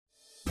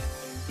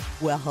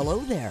Well, hello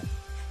there.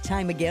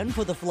 Time again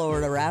for the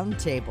Florida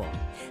Roundtable.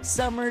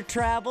 Summer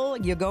travel,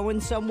 you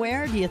going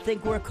somewhere? Do you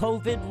think we're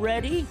COVID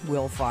ready?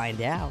 We'll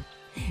find out.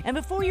 And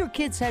before your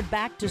kids head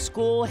back to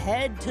school,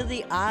 head to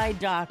the eye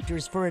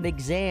doctors for an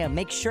exam.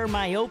 Make sure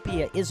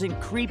myopia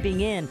isn't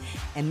creeping in,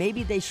 and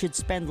maybe they should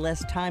spend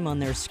less time on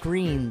their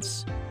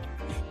screens.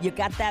 You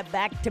got that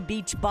back to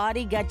beach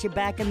body, got you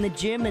back in the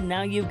gym, and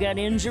now you've got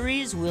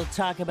injuries? We'll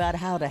talk about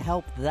how to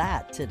help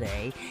that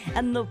today.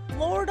 And the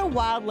Florida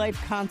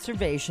Wildlife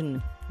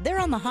Conservation, they're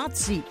on the hot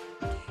seat.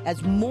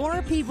 As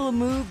more people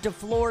move to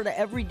Florida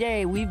every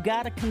day, we've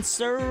got to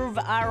conserve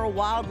our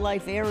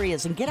wildlife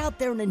areas and get out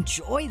there and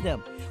enjoy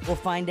them. We'll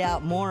find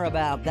out more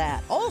about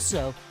that.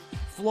 Also,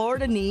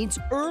 Florida needs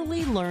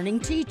early learning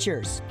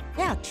teachers.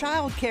 Yeah,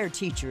 child care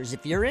teachers.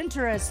 If you're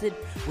interested,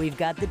 we've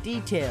got the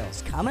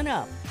details coming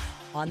up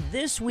on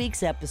this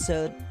week's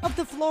episode of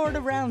the Florida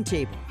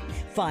Roundtable.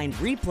 Find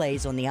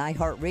replays on the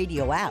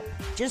iHeartRadio app.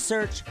 Just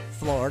search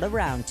Florida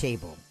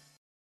Roundtable.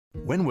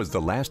 When was the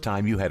last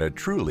time you had a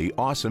truly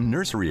awesome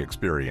nursery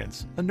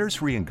experience? A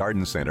nursery and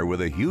garden center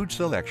with a huge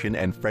selection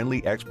and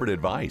friendly expert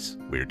advice.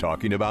 We're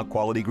talking about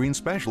Quality Green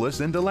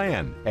specialists in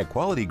DeLand. At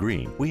Quality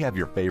Green, we have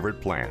your favorite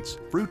plants,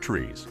 fruit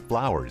trees,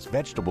 flowers,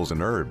 vegetables,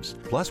 and herbs.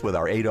 Plus, with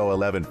our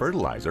 8011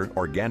 fertilizer,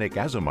 organic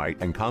azomite,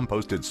 and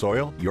composted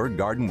soil, your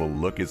garden will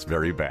look its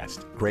very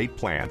best. Great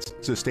plants,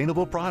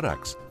 sustainable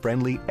products,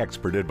 friendly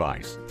expert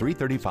advice.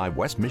 335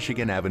 West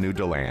Michigan Avenue,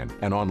 DeLand,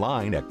 and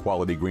online at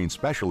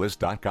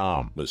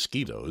qualityggreenspecialist.com.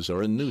 Mosquitoes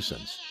are a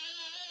nuisance.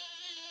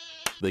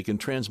 They can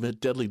transmit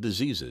deadly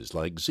diseases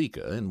like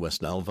Zika and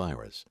West Nile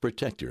virus.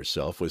 Protect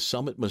yourself with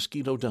Summit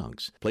Mosquito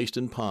Dunks. Placed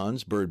in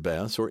ponds, bird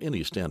baths, or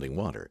any standing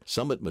water,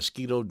 Summit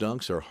Mosquito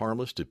Dunks are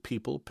harmless to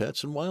people,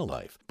 pets, and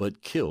wildlife,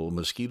 but kill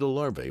mosquito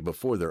larvae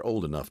before they're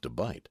old enough to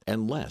bite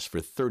and last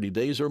for 30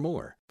 days or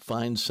more.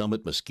 Find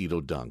Summit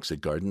Mosquito Dunks at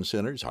garden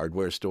centers,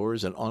 hardware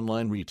stores, and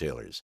online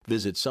retailers.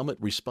 Visit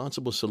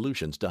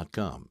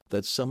SummitResponsibleSolutions.com.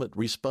 That's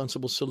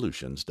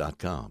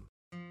SummitResponsibleSolutions.com.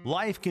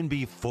 Life can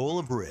be full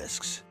of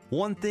risks.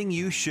 One thing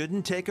you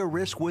shouldn't take a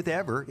risk with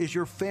ever is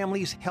your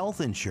family's health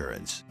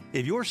insurance.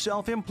 If you're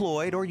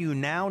self-employed or you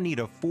now need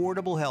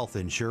affordable health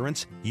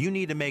insurance, you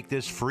need to make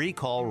this free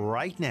call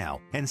right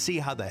now and see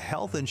how the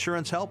Health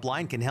Insurance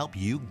Helpline can help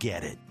you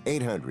get it.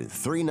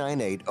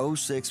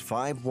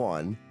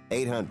 800-398-0651.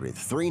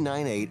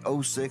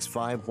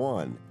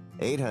 800-398-0651.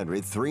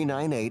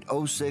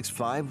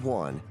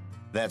 800-398-0651.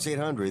 That's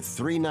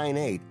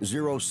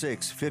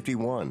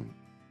 800-398-0651.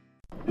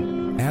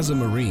 As a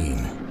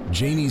Marine,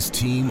 Janie's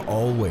team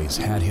always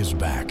had his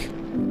back.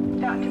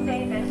 Dr.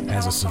 Davis.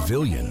 As a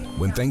civilian,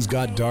 when things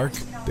got dark,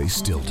 they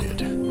still did.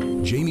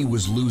 Jamie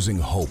was losing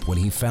hope when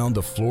he found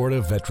the Florida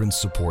Veterans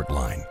Support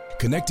Line.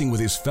 Connecting with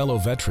his fellow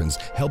veterans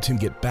helped him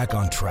get back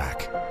on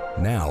track.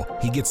 Now,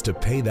 he gets to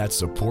pay that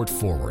support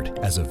forward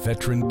as a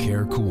Veteran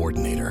Care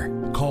Coordinator.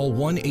 Call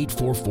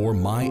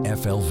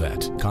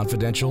 1-844-MY-FL-VET.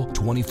 Confidential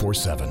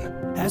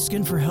 24/7.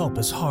 Asking for help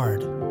is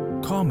hard.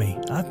 Call me.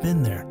 I've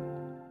been there.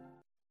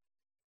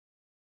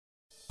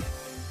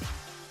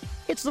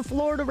 It's the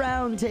Florida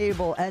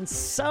Roundtable and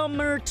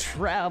summer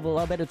travel.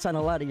 I bet it's on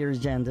a lot of your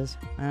agendas.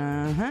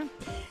 And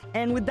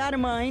with that in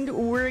mind,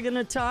 we're going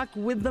to talk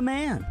with the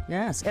man.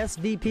 Yes,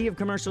 SVP of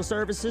Commercial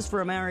Services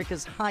for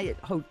America's Hyatt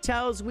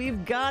Hotels.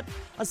 We've got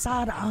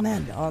Asad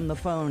Ahmed on the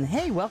phone.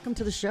 Hey, welcome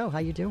to the show. How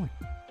you doing?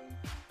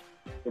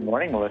 Good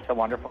morning, Melissa.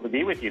 Wonderful to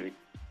be with you.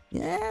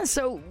 Yeah,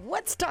 so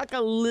let's talk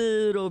a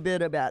little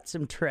bit about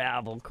some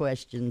travel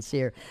questions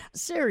here.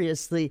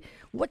 Seriously,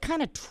 what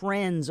kind of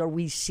trends are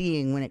we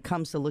seeing when it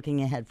comes to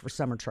looking ahead for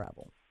summer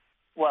travel?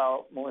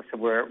 Well, Melissa,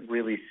 we're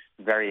really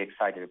very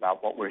excited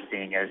about what we're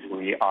seeing as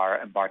we are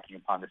embarking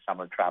upon the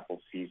summer travel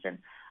season.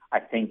 I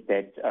think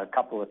that a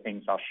couple of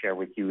things I'll share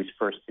with you is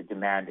first, the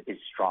demand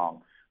is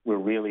strong. We're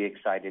really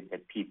excited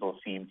that people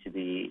seem to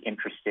be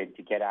interested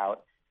to get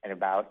out and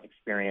about,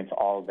 experience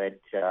all that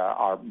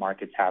our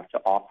markets have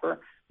to offer.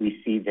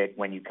 We see that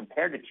when you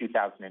compare to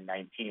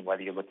 2019,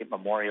 whether you look at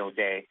Memorial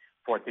Day,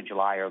 4th of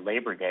July, or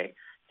Labor Day,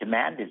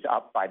 demand is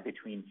up by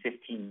between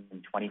 15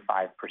 and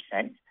 25%.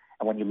 And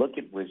when you look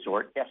at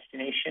resort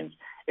destinations,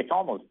 it's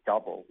almost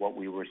double what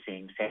we were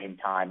seeing same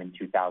time in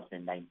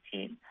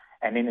 2019.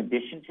 And in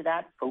addition to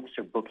that, folks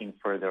are booking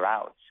further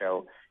out.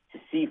 So to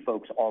see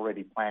folks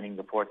already planning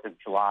the 4th of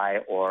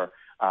July or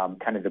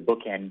kind of the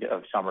bookend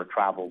of summer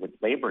travel with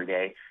Labor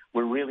Day,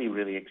 we're really,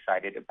 really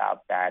excited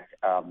about that,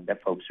 that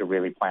folks are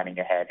really planning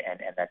ahead and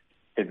that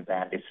the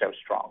demand is so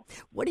strong.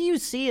 What do you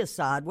see,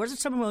 Asad? What are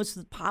some of the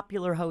most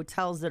popular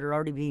hotels that are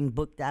already being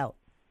booked out?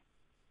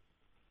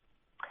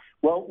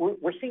 Well,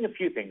 we're seeing a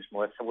few things,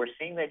 Melissa. We're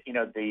seeing that,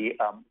 the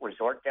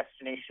resort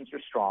destinations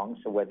are strong.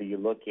 So whether you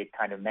look at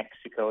kind of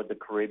Mexico, the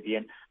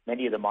Caribbean,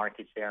 many of the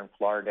markets there in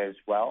Florida as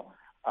well,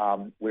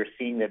 We're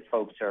seeing that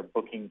folks are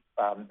booking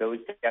those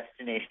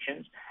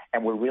destinations,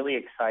 and we're really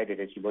excited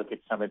as you look at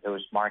some of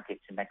those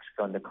markets in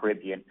Mexico and the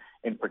Caribbean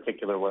in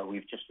particular, where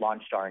we've just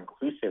launched our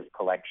inclusive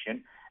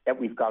collection, that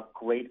we've got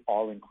great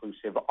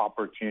all-inclusive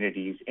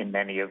opportunities in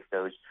many of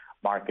those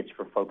markets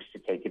for folks to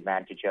take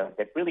advantage of.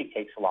 That really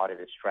takes a lot of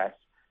the stress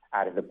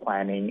out of the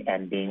planning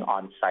and being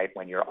on site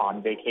when you're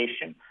on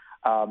vacation.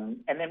 And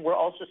then we're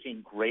also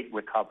seeing great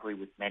recovery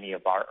with many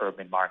of our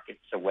urban markets.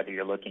 So whether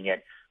you're looking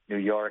at New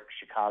York,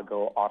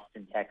 Chicago,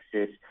 Austin,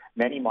 Texas,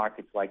 many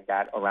markets like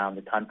that around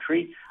the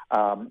country,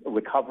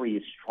 recovery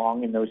is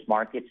strong in those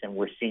markets, and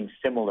we're seeing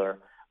similar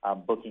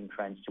booking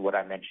trends to what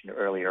I mentioned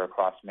earlier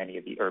across many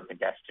of the urban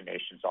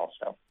destinations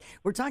also.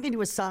 We're talking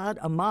to Asad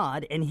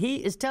Ahmad, and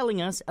he is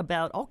telling us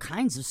about all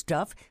kinds of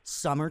stuff,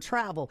 summer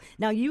travel.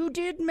 Now, you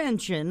did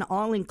mention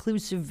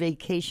all-inclusive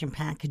vacation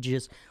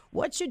packages.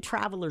 What should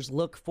travelers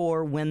look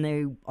for when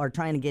they are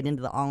trying to get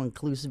into the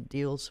all-inclusive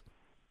deals?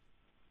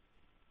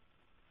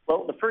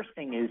 Well, the first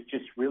thing is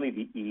just really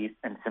the ease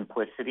and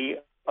simplicity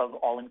of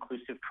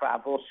all-inclusive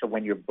travel. So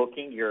when you're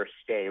booking your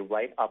stay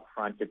right up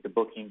front at the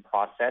booking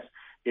process,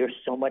 there's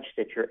so much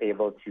that you're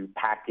able to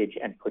package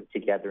and put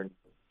together in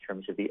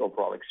terms of the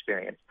overall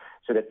experience.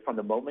 So that from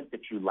the moment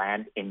that you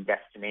land in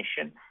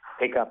destination,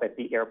 pick up at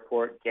the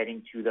airport,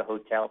 getting to the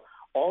hotel,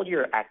 all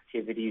your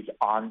activities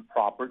on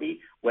property,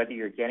 whether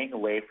you're getting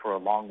away for a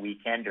long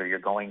weekend or you're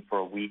going for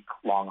a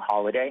week-long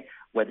holiday,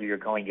 whether you're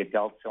going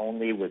adults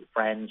only with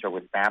friends or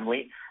with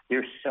family,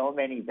 there's so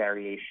many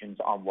variations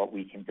on what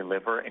we can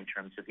deliver in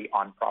terms of the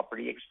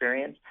on-property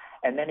experience.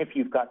 And then if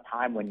you've got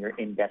time when you're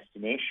in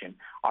destination,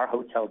 our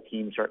hotel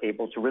teams are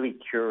able to really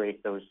curate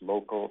those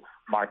local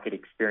market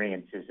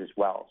experiences as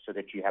well, so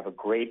that you have a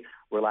great,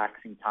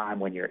 relaxing time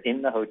when you're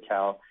in the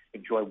hotel,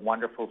 enjoy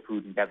wonderful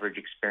food and beverage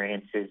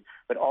experiences,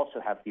 but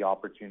also have the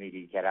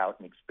opportunity to get out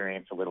and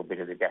experience a little bit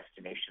of the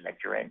destination that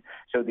you're in.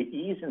 So the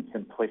ease and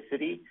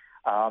simplicity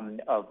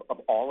of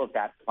all of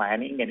that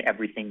planning and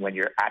everything when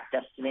you're at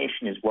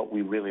destination is what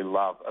we really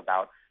love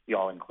about the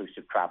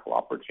all-inclusive travel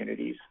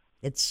opportunities.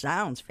 It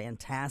sounds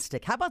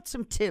fantastic. How about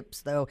some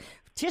tips, though,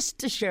 just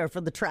to share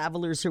for the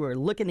travelers who are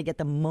looking to get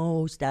the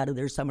most out of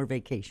their summer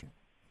vacation?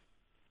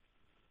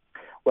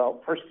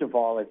 Well, first of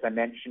all, as I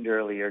mentioned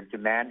earlier,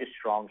 demand is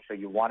strong, so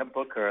you want to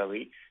book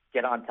early.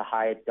 Get on to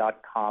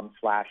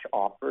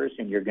Hyatt.com/offers,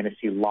 and you're going to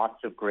see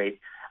lots of great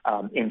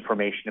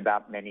information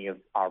about many of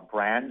our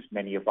brands,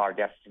 many of our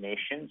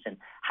destinations, and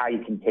how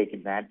you can take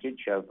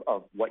advantage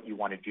of what you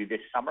want to do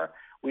this summer.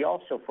 We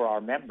also, for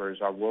our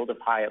members, our World of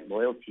Hyatt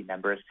loyalty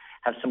members,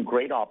 have some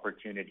great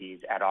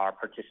opportunities at our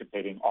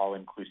participating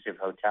all-inclusive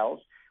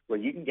hotels, where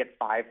you can get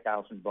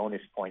 5,000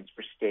 bonus points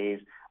for stays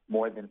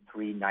more than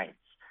 3 nights.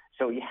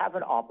 So you have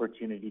an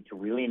opportunity to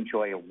really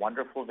enjoy a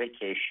wonderful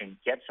vacation,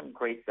 get some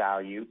great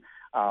value,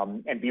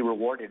 and be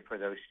rewarded for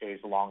those stays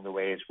along the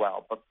way as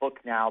well. But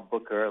book now,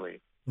 book early.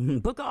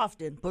 Book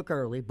often, book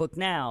early, book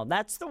now.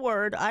 That's the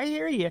word. I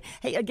hear you.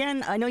 Hey,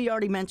 again, I know you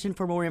already mentioned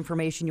for more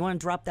information. You want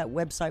to drop that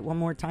website one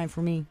more time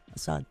for me,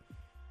 Asad?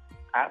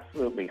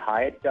 Absolutely.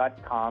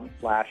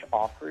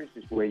 Hyatt.com/offers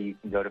is where you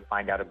can go to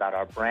find out about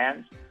our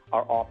brands,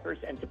 our offers,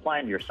 and to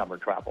plan your summer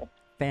travel.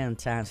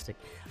 Fantastic.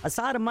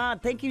 Asad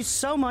Ahmad, thank you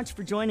so much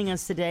for joining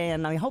us today,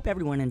 and I hope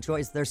everyone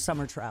enjoys their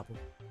summer travel.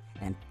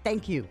 And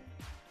thank you.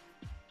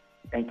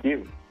 Thank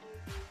you.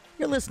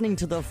 You're listening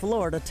to the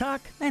Florida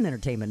Talk and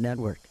Entertainment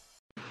Network.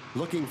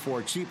 Looking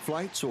for cheap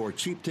flights or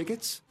cheap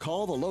tickets?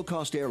 Call the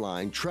low-cost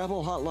airline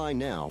travel hotline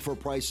now for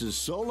prices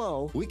so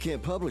low we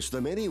can't publish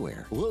them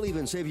anywhere. We'll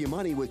even save you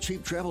money with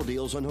cheap travel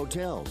deals on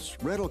hotels,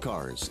 rental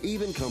cars,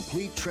 even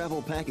complete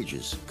travel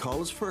packages.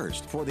 Call us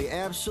first for the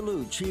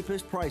absolute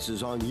cheapest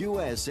prices on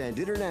U.S. and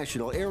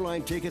international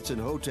airline tickets and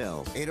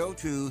hotels.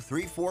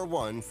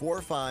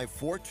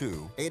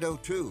 802-341-4542.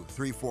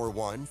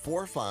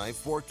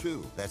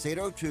 802-341-4542. That's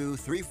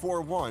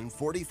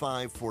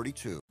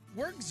 802-341-4542.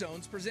 Work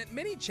zones present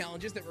many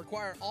challenges that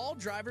require all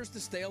drivers to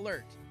stay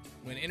alert.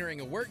 When entering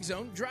a work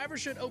zone,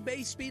 drivers should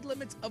obey speed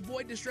limits,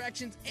 avoid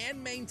distractions,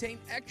 and maintain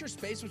extra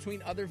space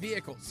between other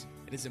vehicles.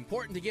 It is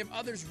important to give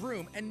others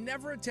room and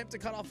never attempt to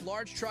cut off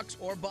large trucks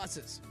or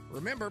buses.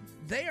 Remember,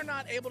 they are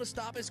not able to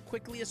stop as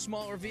quickly as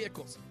smaller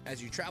vehicles.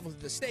 As you travel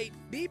through the state,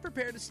 be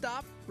prepared to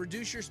stop,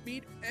 reduce your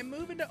speed, and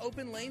move into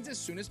open lanes as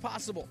soon as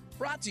possible.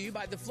 Brought to you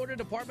by the Florida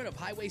Department of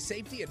Highway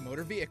Safety and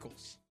Motor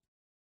Vehicles.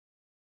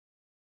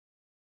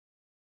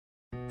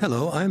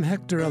 Hello, I'm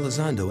Hector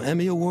Elizondo,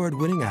 Emmy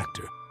Award-winning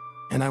actor,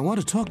 and I want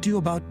to talk to you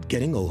about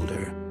getting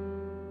older.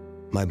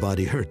 My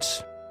body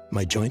hurts,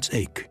 my joints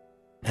ache,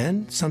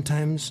 and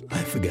sometimes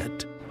I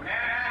forget.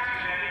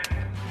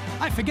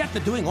 I forget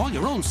that doing all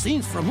your own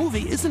scenes for a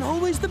movie isn't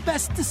always the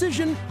best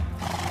decision,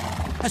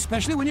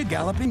 especially when you're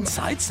galloping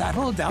side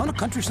saddle down a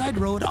countryside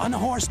road on a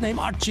horse named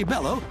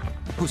Archibello,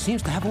 who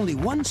seems to have only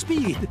one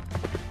speed,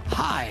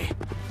 high.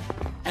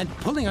 And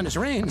pulling on his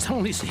reins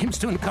only seems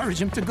to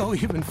encourage him to go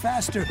even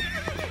faster.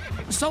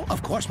 So,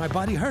 of course, my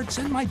body hurts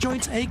and my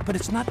joints ache, but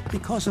it's not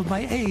because of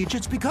my age.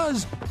 It's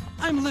because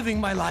I'm living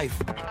my life.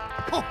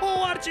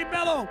 Oh,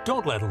 Archibello!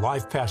 Don't let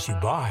life pass you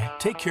by.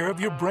 Take care of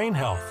your brain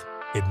health.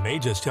 It may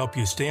just help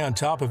you stay on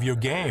top of your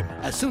game.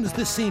 As soon as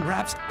this scene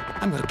wraps,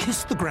 I'm going to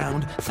kiss the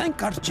ground, thank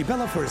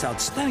Archibello for his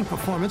outstanding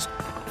performance,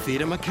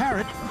 feed him a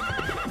carrot,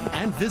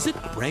 and visit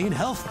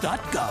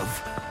brainhealth.gov.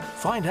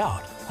 Find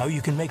out how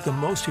you can make the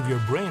most of your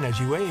brain as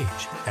you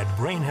age at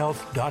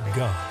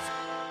brainhealth.gov.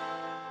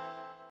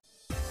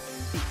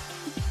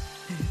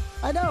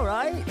 I know,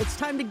 right? It's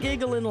time to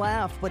giggle and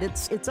laugh, but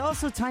it's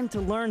also time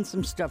to learn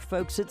some stuff,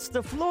 folks. It's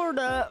the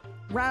Florida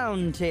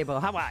Roundtable.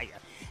 How are you?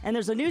 And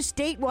there's a new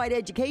statewide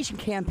education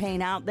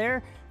campaign out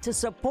there to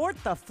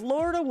support the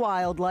Florida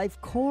Wildlife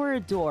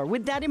Corridor.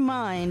 With that in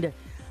mind,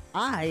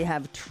 I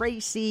have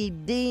Tracy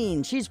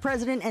Dean. She's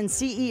president and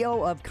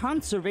CEO of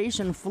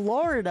Conservation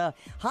Florida.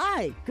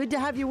 Hi, good to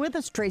have you with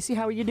us, Tracy.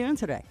 How are you doing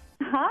today?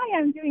 Hi,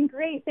 I'm doing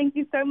great. Thank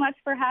you so much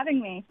for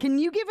having me. Can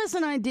you give us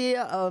an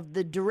idea of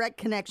the direct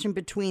connection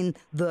between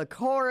the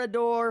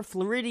corridor,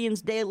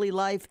 Floridians' daily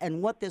life,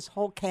 and what this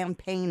whole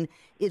campaign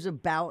is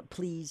about,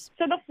 please?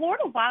 So the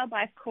Florida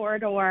Wildlife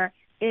Corridor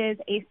is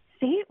a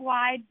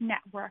statewide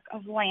network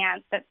of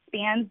lands that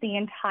spans the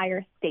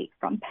entire state,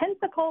 from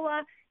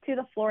Pensacola to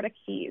the Florida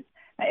Keys.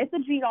 Now, it's a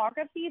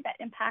geography that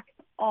impacts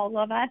all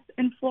of us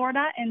in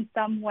Florida in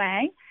some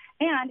way,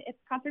 and it's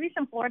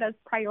Conservation Florida's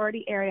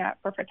priority area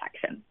for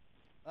protection.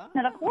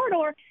 Now, the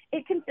corridor,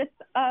 it consists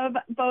of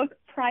both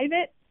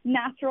private,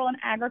 natural, and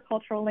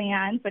agricultural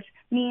lands, which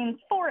means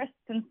forests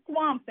and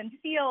swamps and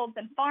fields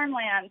and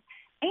farmlands,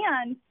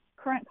 and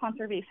current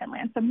conservation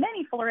lands. So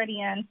many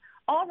Floridians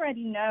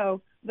already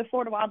know the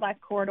Florida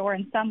Wildlife Corridor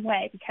in some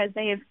way because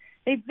they've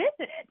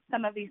visited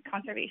some of these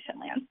conservation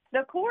lands.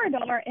 The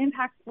corridor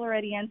impacts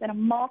Floridians in a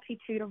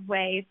multitude of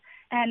ways.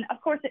 And,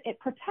 of course, it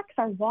protects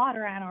our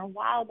water and our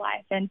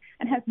wildlife and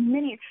has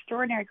many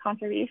extraordinary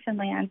conservation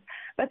lands.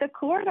 But the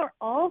corridor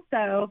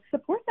also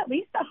supports at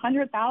least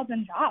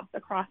 100,000 jobs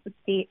across the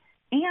state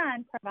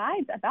and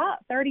provides about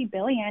 $30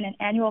 billion in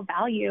annual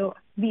value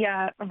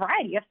via a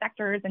variety of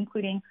sectors,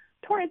 including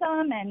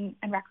tourism and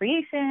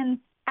recreation,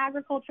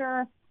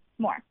 agriculture,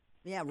 more.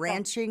 Yeah,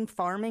 ranching,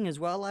 farming as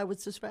well, I would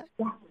suspect.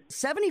 Yeah.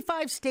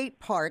 75 state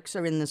parks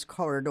are in this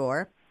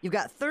corridor. You've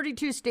got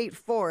 32 state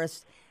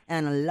forests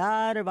and a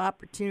lot of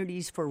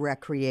opportunities for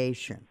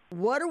recreation.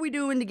 What are we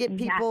doing to get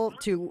people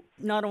to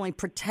not only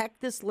protect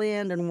this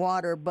land and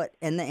water,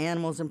 and the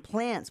animals and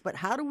plants, but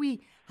how do we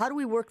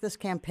work this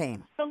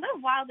campaign? The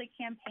Live Wildly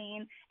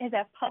campaign is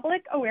a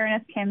public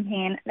awareness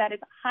campaign that is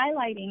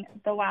highlighting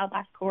the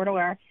wildlife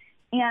corridor.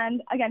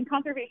 And again,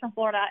 Conservation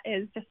Florida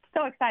is just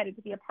so excited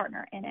to be a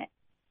partner in it.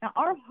 Now,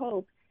 our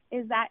hope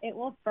is that it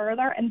will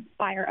further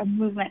inspire a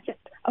movement, just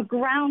a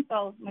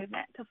groundswell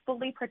movement to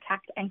fully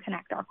protect and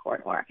connect our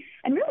corridor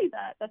and really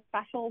the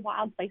special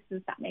wild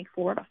places that make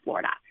Florida,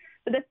 Florida.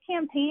 So this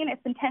campaign,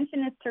 its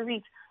intention is to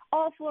reach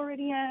all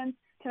Floridians,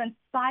 to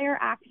inspire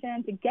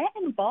action, to get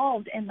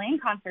involved in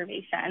land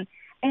conservation,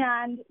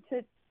 and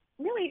to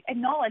really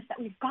acknowledge that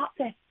we've got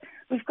this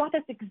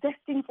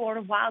existing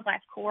Florida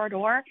Wildlife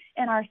Corridor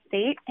in our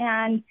state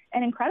and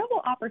an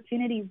incredible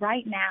opportunity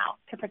right now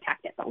to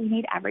protect it, but we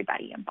need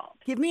everybody involved.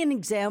 Give me an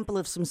example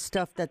of some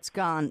stuff that's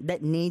gone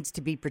that needs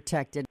to be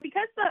protected.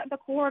 Because the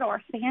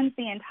corridor spans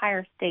the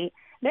entire state,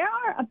 there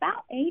are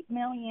about 8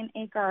 million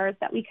acres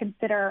that we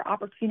consider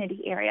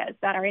opportunity areas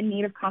that are in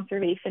need of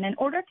conservation in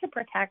order to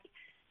protect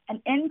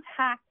an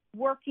intact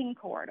working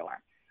corridor.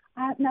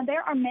 Now,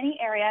 there are many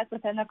areas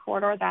within the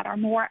corridor that are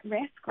more at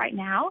risk right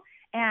now,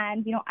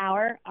 and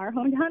our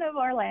hometown of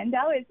Orlando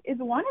is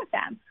one of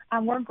them.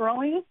 We're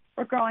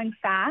growing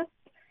fast,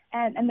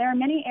 and there are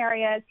many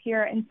areas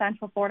here in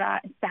Central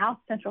Florida, South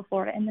Central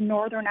Florida, in the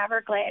Northern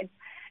Everglades,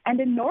 and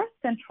in North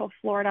Central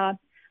Florida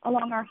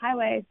along our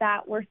highways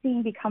that we're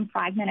seeing become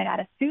fragmented at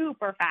a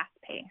super fast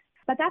pace.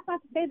 But that's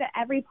not to say that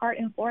every part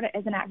in Florida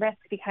isn't at risk,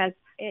 because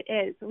it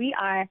is. We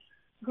are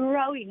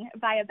growing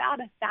by about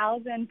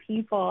 1,000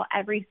 people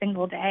every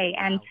single day.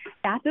 And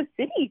that's a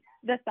city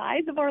the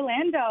size of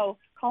Orlando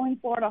calling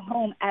Florida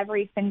home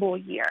every single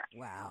year.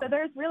 Wow. So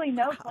there's really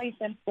no place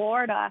in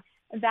Florida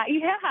that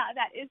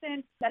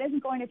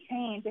isn't going to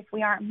change if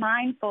we aren't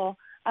mindful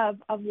of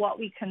what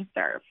we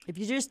conserve. If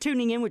you're just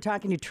tuning in, we're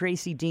talking to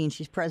Tracy Dean.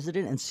 She's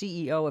president and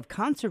CEO of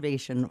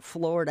Conservation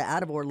Florida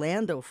out of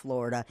Orlando,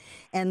 Florida.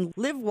 And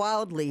Live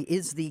Wildly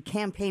is the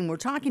campaign we're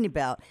talking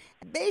about.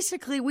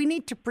 Basically, we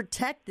need to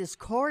protect this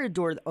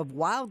corridor of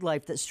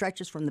wildlife that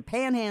stretches from the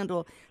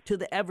Panhandle to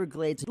the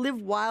Everglades.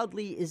 Live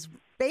Wildly is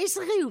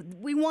basically,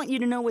 we want you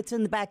to know what's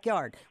in the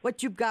backyard,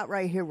 what you've got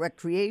right here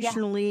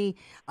recreationally.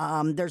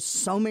 Yeah. There's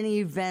so many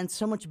events,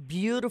 so much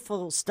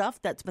beautiful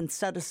stuff that's been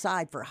set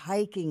aside for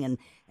hiking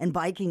and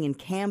biking and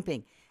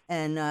camping.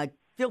 And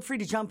feel free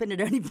to jump in at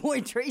any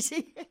point,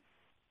 Tracy.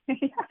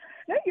 Yeah.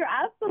 No, you're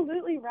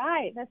absolutely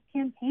right. This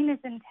campaign is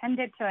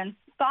intended to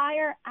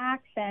inspire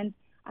action,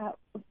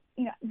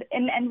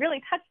 and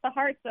really touch the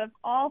hearts of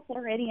all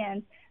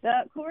Floridians.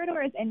 The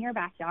corridor is in your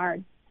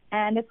backyard,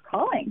 and it's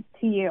calling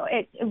to you.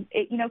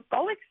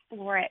 Go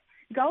explore it,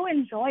 go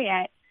enjoy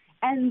it,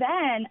 and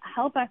then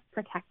help us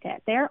protect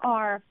it. There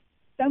are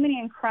so many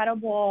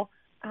incredible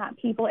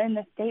people in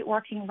the state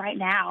working right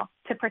now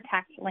to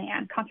protect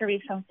land.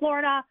 Conservation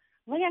Florida,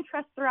 land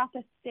trusts throughout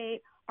the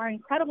state, our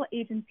incredible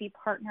agency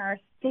partners,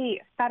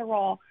 state,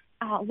 federal,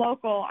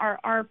 local,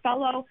 our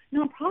fellow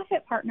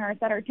nonprofit partners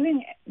that are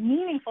doing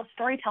meaningful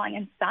storytelling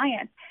and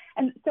science.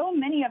 And so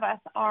many of us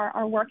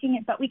are working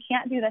it, but we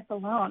can't do this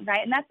alone,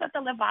 right? And that's what the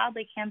Live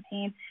Wildly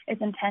campaign is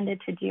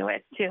intended to do,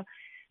 is to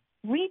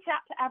reach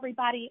out to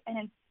everybody and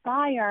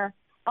inspire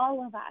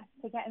all of us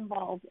to get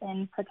involved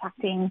in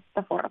protecting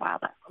the Florida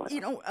wildlife.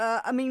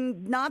 I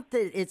mean, not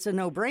that it's a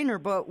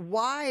no-brainer, but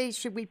why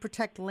should we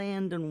protect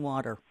land and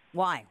water?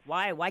 Why?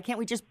 Why can't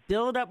we just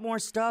build up more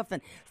stuff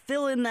and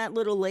fill in that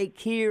little lake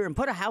here and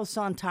put a house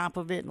on top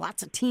of it?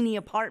 Lots of teeny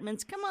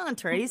apartments. Come on,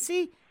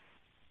 Tracy.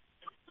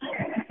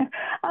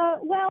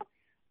 Well,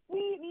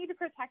 we need to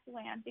protect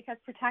land because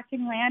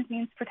protecting land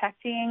means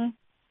protecting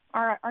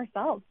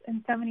ourselves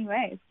in so many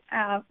ways.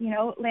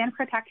 Land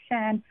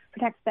protection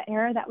protects the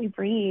air that we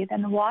breathe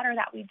and the water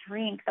that we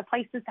drink, the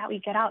places that we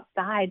get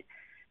outside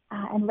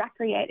and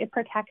recreate. It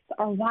protects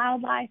our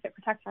wildlife. It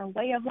protects our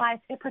way of life.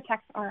 It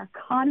protects our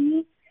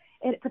economy.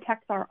 It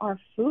protects our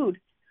food.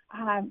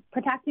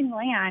 Protecting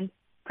land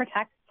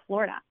protects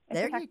Florida.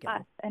 It protects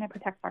us, and it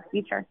protects our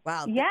future.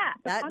 Wow. Yeah.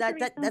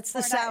 That's the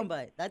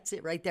soundbite. That's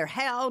it right there.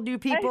 How do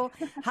people,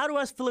 how do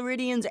us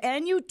Floridians,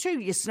 and you too,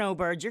 you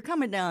snowbirds, you're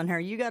coming down here.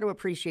 You got to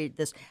appreciate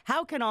this.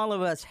 How can all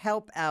of us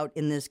help out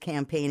in this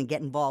campaign and get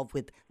involved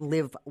with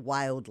Live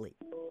Wildly?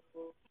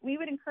 We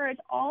would encourage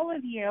all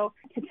of you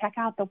to check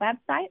out the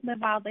website,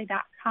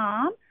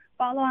 livewildly.com.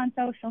 Follow on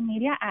social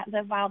media at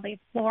Live Wildly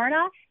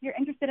Florida. If you're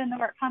interested in the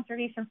work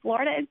Conservation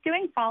Florida is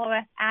doing, follow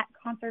us at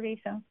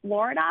Conservation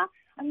Florida.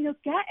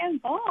 Get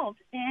involved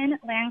in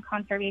land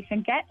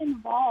conservation. Get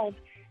involved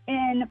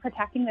in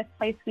protecting this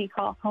place we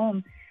call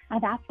home.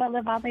 That's what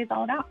Live Wildly is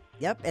all about.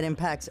 Yep, it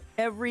impacts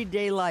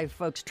everyday life,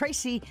 folks.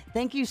 Tracy,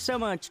 thank you so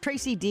much.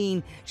 Tracy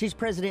Dean, she's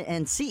president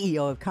and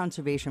CEO of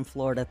Conservation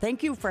Florida.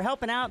 Thank you for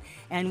helping out,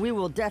 and we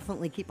will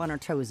definitely keep on our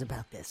toes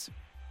about this.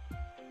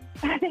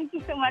 Thank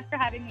you so much for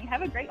having me.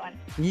 Have a great one.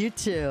 You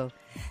too.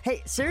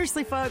 Hey,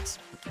 seriously, folks,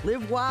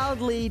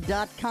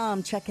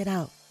 livewildly.com. Check it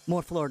out.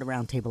 More Florida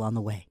Roundtable on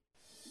the way.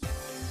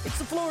 It's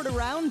the Florida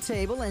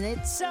Roundtable, and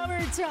it's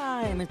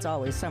summertime. It's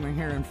always summer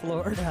here in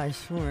Florida, I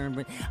swear.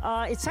 But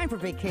it's time for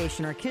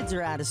vacation. Our kids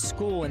are out of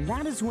school, and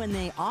that is when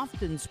they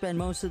often spend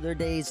most of their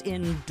days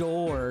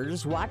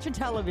indoors, watching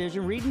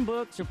television, reading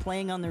books, or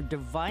playing on their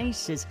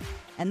devices.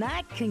 And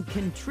that can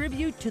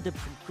contribute to the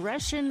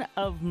progression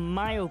of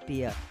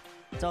myopia.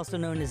 It's also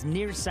known as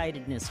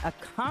nearsightedness, a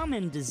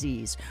common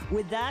disease.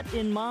 With that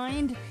in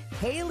mind,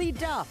 Haley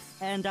Duff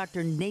and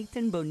Dr.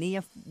 Nathan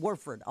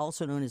Bonilla-Warford,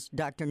 also known as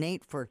Dr.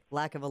 Nate for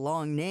lack of a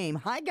long name.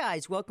 Hi,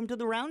 guys. Welcome to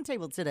the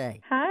Roundtable today.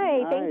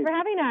 Hi. Thanks for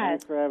having us.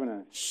 Thanks for having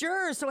us.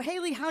 Sure. So,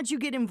 Haley, how'd you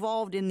get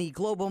involved in the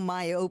Global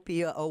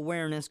Myopia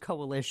Awareness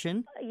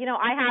Coalition?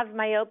 I have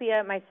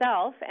myopia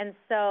myself, and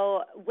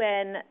so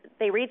when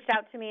they reached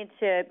out to me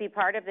to be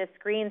part of this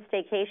Green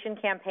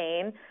Staycation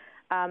campaign,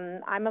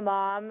 I'm a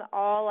mom.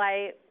 All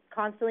I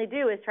constantly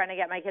do is trying to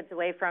get my kids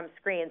away from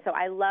screens. So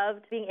I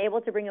loved being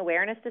able to bring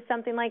awareness to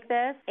something like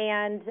this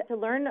and to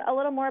learn a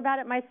little more about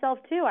it myself,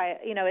 too.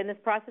 In this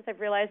process, I've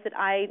realized that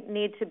I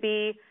need to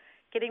be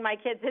getting my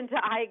kids into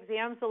eye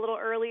exams a little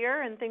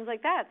earlier and things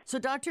like that. So,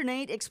 Dr.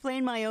 Nate,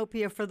 explain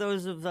myopia for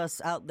those of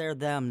us out there,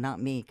 them, not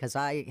me, because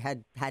I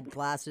had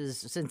glasses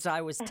since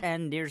I was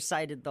 10,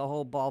 nearsighted the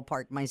whole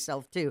ballpark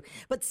myself, too.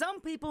 But some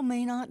people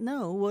may not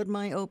know what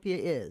myopia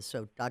is.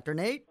 So, Dr.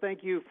 Nate?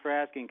 Thank you for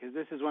asking, because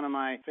this is one of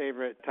my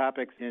favorite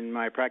topics in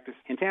my practice.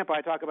 In Tampa,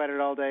 I talk about it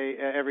all day,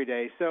 every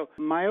day. So,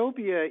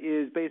 myopia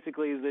is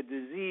basically the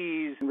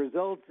disease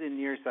results in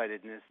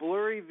nearsightedness.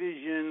 Blurry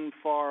vision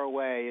far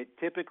away. It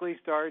typically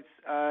starts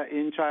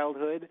in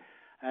childhood.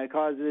 It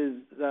causes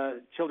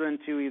children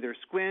to either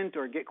squint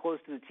or get close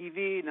to the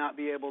TV, not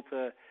be able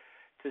to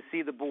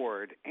see the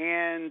board.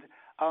 And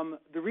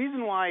the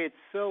reason why it's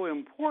so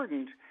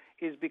important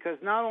is because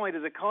not only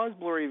does it cause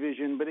blurry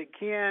vision, but it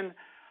can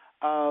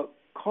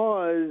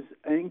cause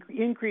an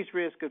increased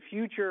risk of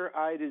future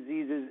eye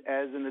diseases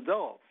as an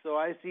adult. So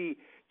I see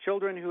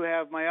children who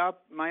have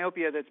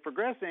myopia that's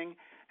progressing,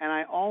 and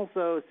I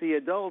also see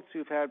adults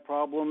who've had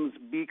problems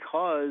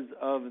because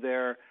of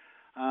their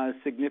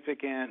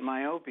significant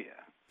myopia.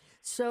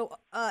 So,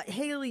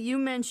 Haley, you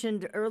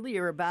mentioned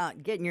earlier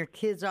about getting your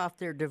kids off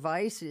their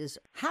devices.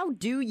 How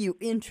do you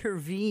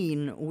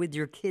intervene with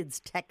your kids'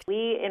 tech?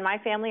 We, in my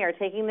family, are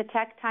taking the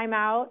tech time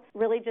out,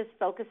 really just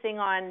focusing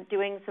on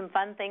doing some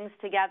fun things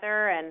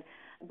together. And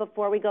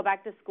before we go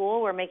back to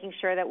school, we're making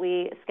sure that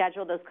we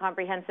schedule those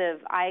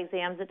comprehensive eye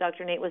exams that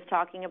Dr. Nate was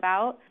talking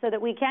about so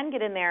that we can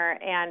get in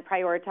there and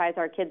prioritize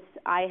our kids'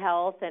 eye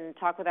health and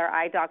talk with our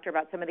eye doctor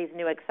about some of these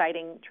new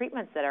exciting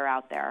treatments that are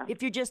out there.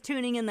 If you're just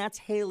tuning in, that's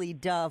Haley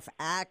Duff,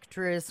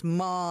 actress,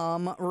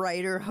 mom,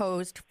 writer,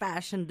 host,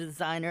 fashion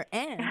designer,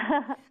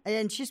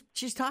 and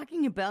she's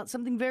talking about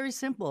something very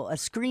simple, a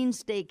screen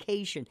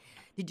staycation.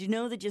 Did you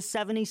know that just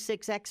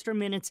 76 extra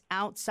minutes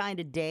outside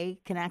a day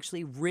can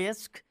actually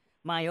risk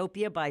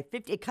myopia by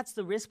 50. It cuts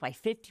the risk by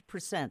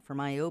 50% for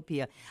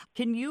myopia.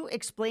 Can you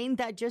explain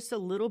that just a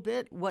little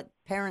bit, what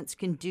parents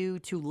can do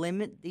to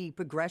limit the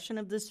progression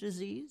of this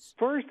disease?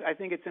 First, I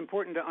think it's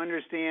important to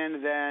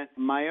understand that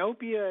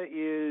myopia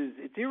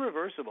it's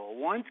irreversible.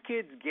 Once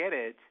kids get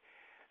it,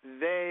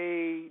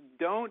 they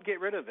don't get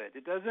rid of it.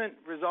 It doesn't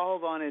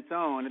resolve on its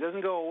own. It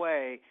doesn't go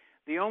away.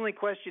 The only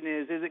question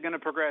is it going to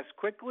progress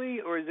quickly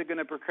or is it going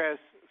to progress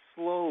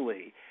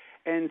slowly?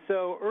 And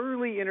so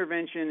early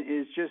intervention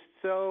is just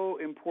so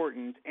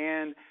important,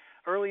 and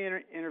early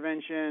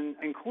intervention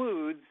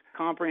includes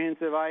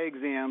comprehensive eye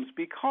exams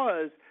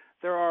because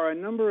there are a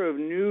number of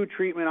new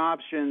treatment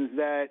options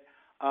that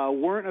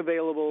weren't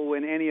available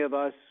when any of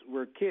us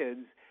were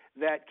kids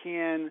that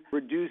can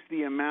reduce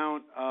the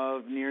amount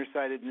of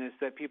nearsightedness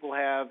that people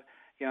have,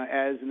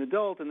 as an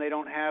adult, and they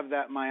don't have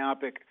that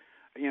myopic,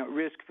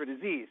 risk for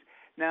disease.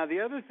 Now,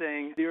 the other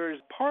thing, there's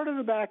part of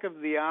the back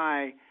of the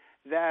eye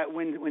that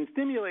when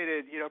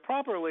stimulated,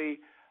 properly,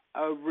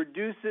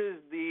 reduces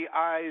the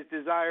eye's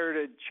desire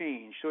to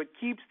change. So it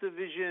keeps the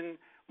vision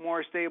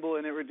more stable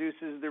and it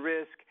reduces the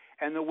risk.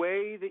 And the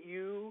way that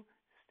you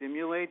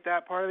stimulate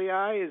that part of the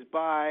eye is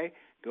by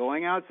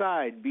going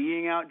outside,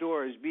 being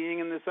outdoors, being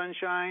in the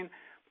sunshine,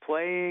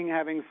 playing,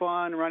 having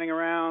fun, running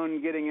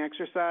around, getting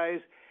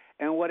exercise.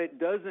 And what it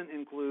doesn't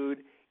include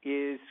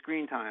is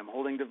screen time,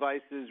 holding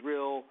devices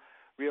real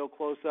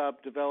close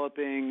up,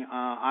 developing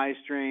eye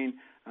strain,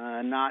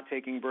 not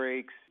taking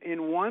breaks.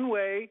 In one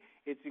way,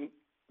 it's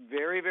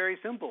very, very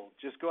simple.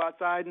 Just go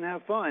outside and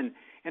have fun.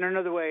 In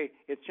another way,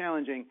 it's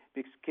challenging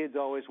because kids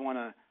always want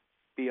to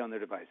be on their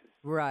devices.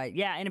 Right.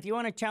 Yeah. And if you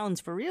want a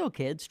challenge for real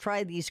kids,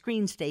 try the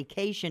Screen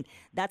Staycation.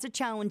 That's a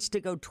challenge to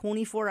go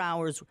 24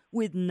 hours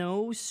with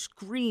no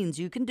screens.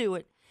 You can do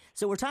it.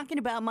 So we're talking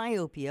about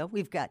myopia.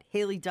 We've got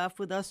Haley Duff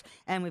with us,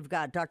 and we've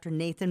got Dr.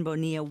 Nathan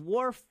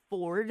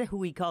Bonilla-Warford, who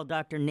we call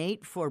Dr.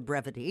 Nate for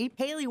brevity.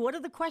 Haley, what are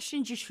the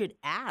questions you should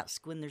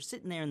ask when they're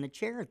sitting there in the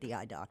chair at the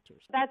eye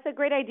doctor's? That's a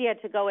great idea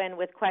to go in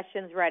with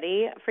questions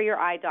ready for your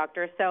eye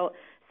doctor. So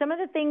some of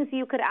the things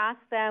you could ask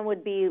them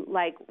would be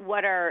like,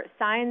 what are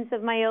signs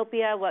of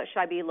myopia? What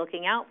should I be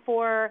looking out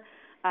for?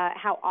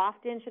 How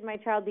often should my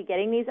child be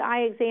getting these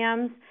eye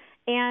exams?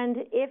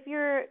 And if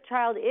your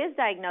child is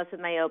diagnosed with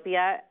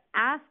myopia,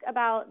 ask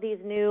about these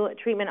new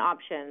treatment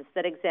options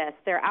that exist.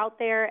 They're out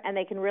there, and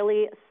they can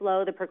really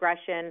slow the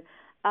progression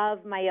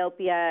of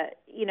myopia.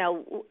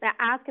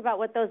 Ask about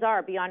what those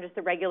are beyond just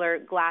the regular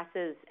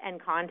glasses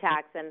and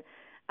contacts. And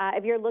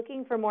if you're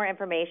looking for more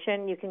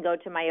information, you can go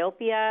to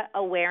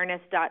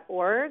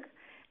myopiaawareness.org.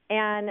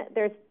 And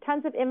there's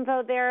tons of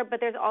info there, but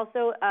there's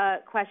also a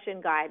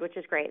question guide, which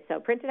is great. So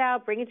print it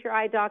out, bring it to your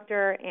eye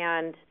doctor,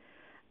 and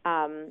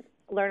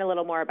learn a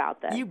little more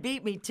about this. You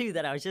beat me, too,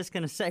 that I was just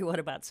going to say, what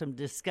about some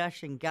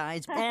discussion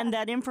guides? And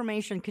that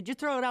information, could you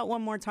throw it out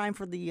one more time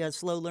for the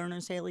slow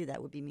learners, Haley?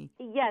 That would be me.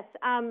 Yes.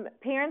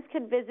 Parents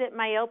could visit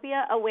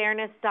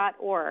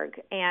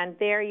myopiaawareness.org, and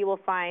there you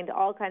will find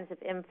all kinds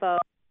of info,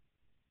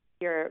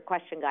 your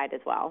question guide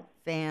as well.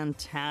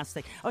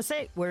 Fantastic. Oh,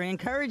 say, we're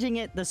encouraging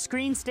it. The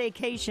Screen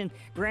Staycation.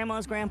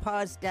 Grandmas,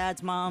 grandpas,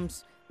 dads,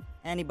 moms,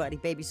 anybody,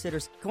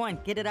 babysitters. Go on,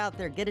 get it out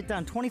there. Get it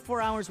done.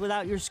 24 hours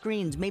without your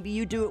screens. Maybe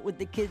you do it with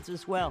the kids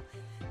as well.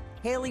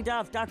 Haley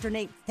Duff, Dr.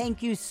 Nate,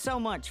 thank you so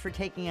much for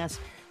taking us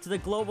to the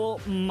Global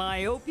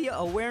Myopia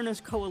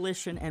Awareness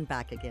Coalition and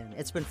back again.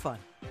 It's been fun.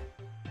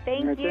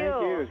 Thank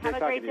you. Have a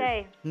great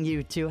day.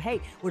 You too.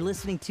 Hey, we're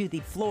listening to the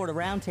Florida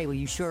Roundtable.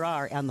 You sure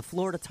are, on the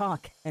Florida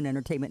Talk and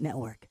Entertainment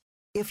Network.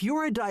 If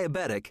you're a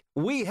diabetic,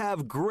 we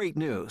have great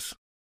news.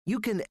 You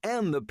can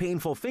end the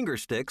painful finger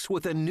sticks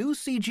with a new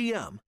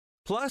CGM.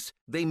 Plus,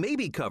 they may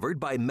be covered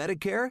by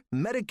Medicare,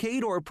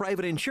 Medicaid, or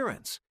private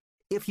insurance.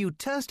 If you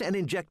test and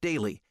inject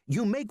daily,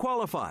 you may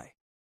qualify.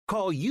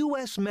 Call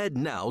US Med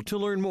now to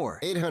learn more.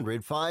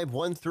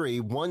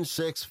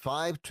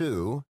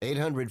 800-513-1652.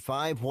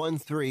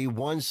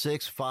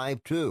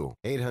 800-513-1652.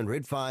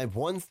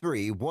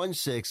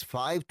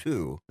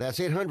 800-513-1652. That's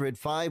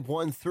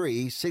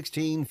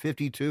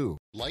 800-513-1652.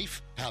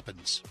 Life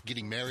happens.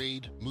 Getting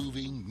married,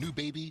 moving, new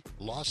baby,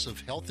 loss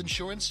of health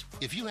insurance.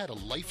 If you had a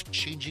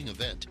life-changing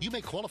event, you may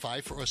qualify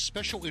for a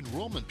special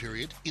enrollment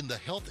period in the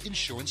health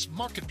insurance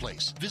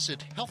marketplace.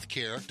 Visit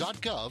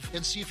healthcare.gov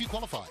and see if you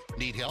qualify.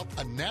 Need help?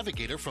 A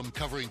navigator from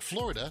Covering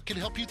Florida can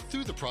help you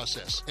through the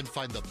process and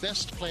find the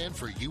best plan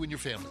for you and your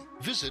family.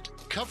 Visit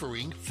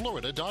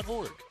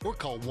coveringflorida.org or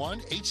call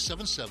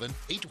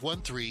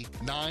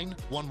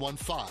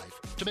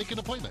 1-877-813-9115 to make an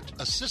appointment.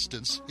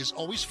 Assistance is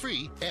always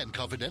free and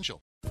confidential.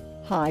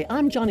 Hi,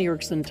 I'm Johnny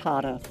Erickson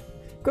Tata.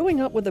 Growing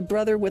up with a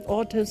brother with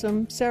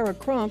autism, Sarah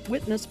Cronk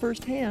witnessed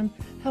firsthand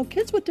how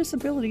kids with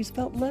disabilities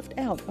felt left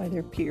out by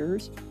their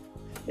peers.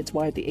 It's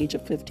why at the age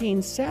of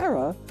 15,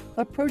 Sarah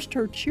approached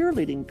her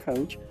cheerleading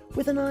coach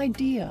with an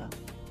idea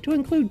to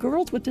include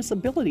girls with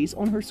disabilities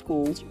on her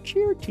school's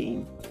cheer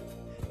team.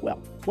 Well,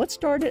 what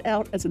started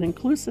out as an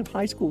inclusive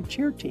high school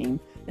cheer team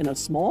in a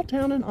small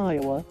town in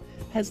Iowa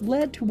has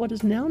led to what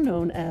is now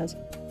known as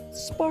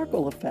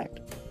Sparkle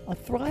Effect, a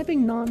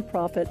thriving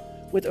nonprofit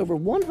with over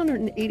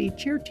 180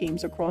 cheer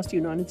teams across the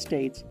United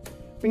States,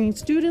 bringing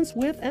students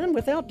with and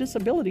without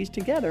disabilities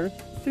together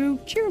through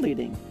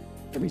cheerleading.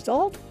 The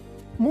result?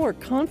 More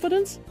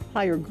confidence,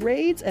 higher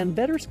grades, and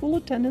better school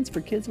attendance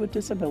for kids with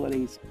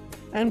disabilities.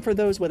 And for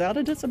those without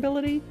a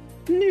disability,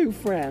 new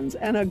friends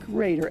and a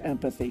greater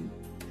empathy.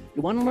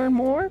 You want to learn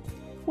more?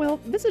 Well,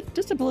 visit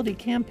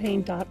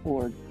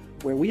disabilitycampaign.org,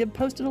 where we have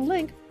posted a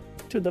link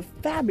to the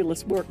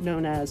fabulous work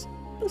known as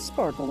the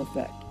Sparkle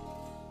Effect.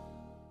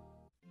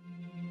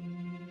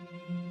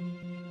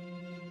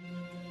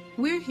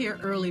 We're here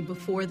early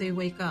before they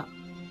wake up.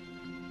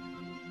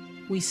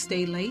 We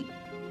stay late,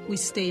 we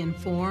stay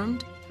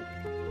informed,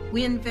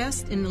 we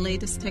invest in the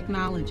latest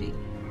technology.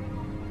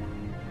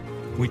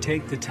 We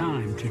take the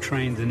time to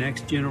train the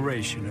next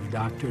generation of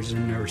doctors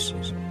and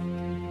nurses.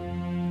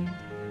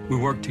 We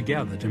work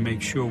together to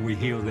make sure we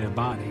heal their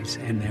bodies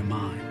and their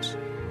minds.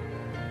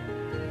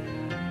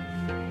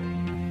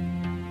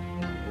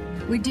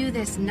 We do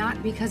this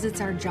not because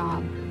it's our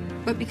job,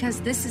 but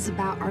because this is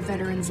about our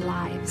veterans'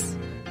 lives.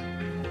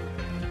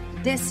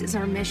 This is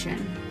our mission.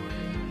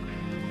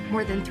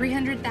 More than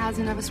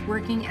 300,000 of us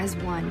working as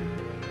one,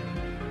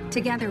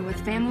 together with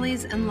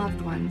families and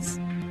loved ones.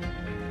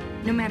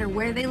 No matter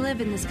where they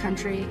live in this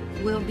country,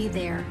 we'll be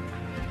there.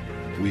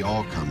 We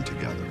all come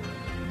together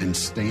and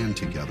stand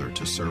together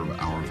to serve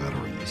our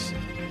veterans.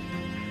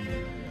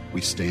 We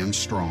stand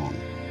strong,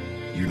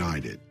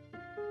 united.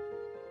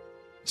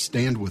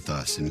 Stand with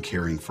us in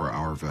caring for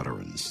our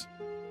veterans.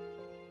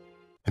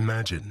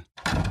 Imagine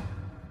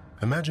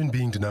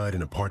being denied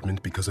an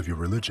apartment because of your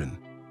religion,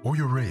 or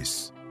your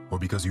race, or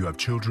because you have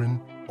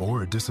children,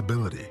 or a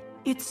disability.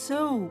 It's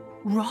so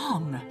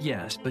wrong.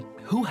 Yes, but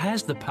who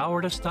has the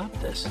power to stop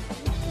this?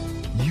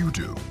 You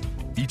do.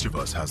 Each of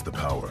us has the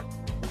power.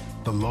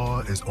 The law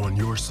is on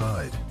your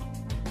side.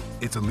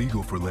 It's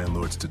illegal for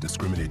landlords to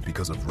discriminate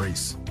because of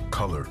race,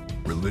 color,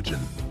 religion,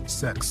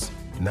 sex,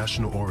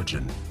 national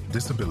origin,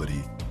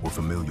 disability, or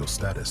familial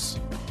status.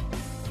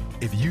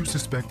 If you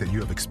suspect that you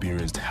have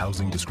experienced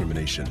housing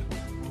discrimination,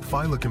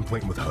 file a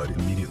complaint with HUD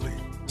immediately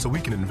so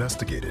we can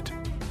investigate it.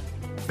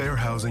 Fair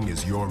housing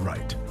is your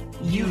right.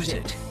 Use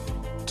it.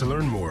 To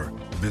learn more,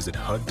 visit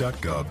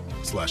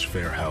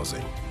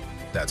hud.gov/fairhousing.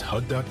 That's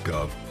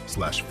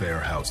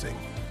hud.gov/fairhousing.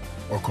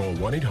 Or call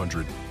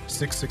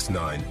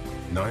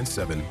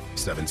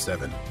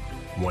 1-800-669-9777.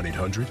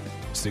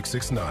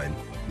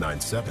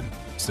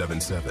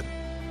 1-800-669-9777.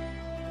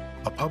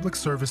 A public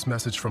service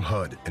message from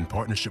HUD in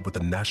partnership with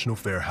the National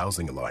Fair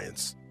Housing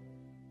Alliance.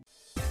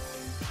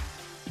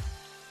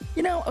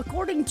 You know,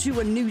 according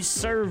to a new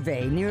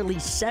survey, nearly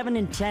 7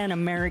 in 10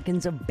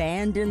 Americans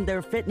abandoned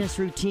their fitness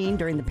routine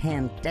during the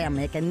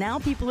pandemic, and now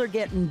people are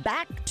getting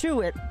back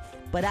to it.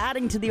 But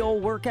adding to the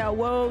old workout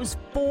woes,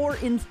 4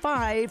 in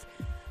 5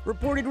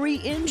 reported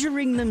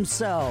re-injuring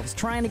themselves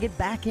trying to get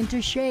back into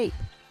shape.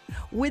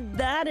 With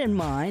that in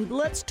mind,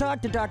 let's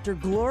talk to Dr.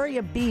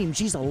 Gloria Beam.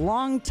 She's a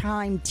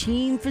longtime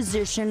teen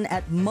physician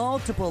at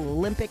multiple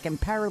Olympic and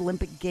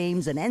Paralympic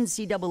Games and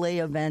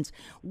NCAA events.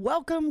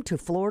 Welcome to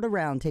Florida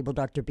Roundtable,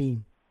 Dr.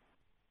 Beam.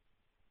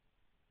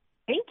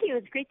 Thank you.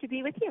 It's great to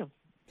be with you.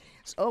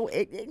 So,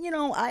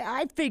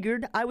 I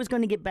figured I was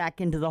going to get back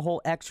into the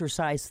whole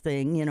exercise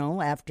thing,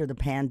 after the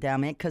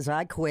pandemic, because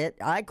I quit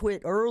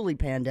early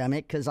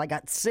pandemic because I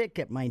got sick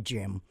at my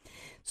gym.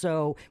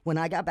 So when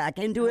I got back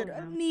into it,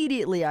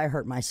 immediately I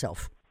hurt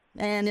myself.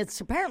 And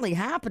it's apparently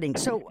happening.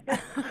 So,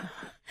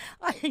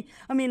 I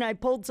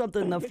pulled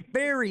something, the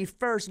very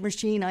first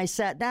machine I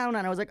sat down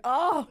on, I was like,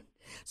 oh.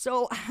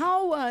 So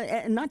how,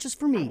 not just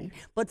for me,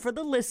 but for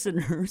the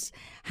listeners,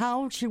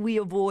 how should we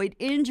avoid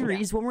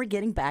injuries when we're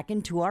getting back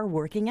into our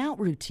working out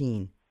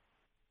routine?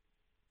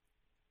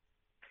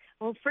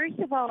 Well, first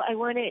of all, I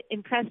want to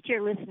impress to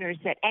your listeners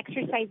that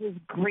exercise is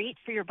great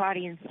for your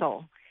body and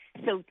soul.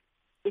 So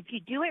if you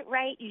do it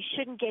right, you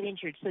shouldn't get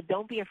injured, so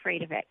don't be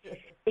afraid of it.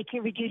 It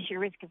can reduce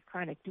your risk of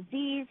chronic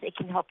disease. It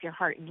can help your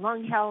heart and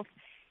lung health.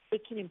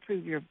 It can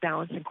improve your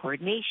balance and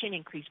coordination,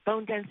 increase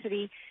bone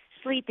density,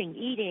 sleeping,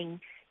 eating,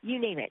 you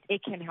name it,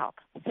 it can help.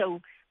 So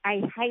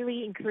I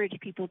highly encourage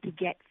people to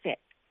get fit.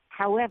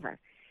 However,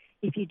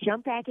 if you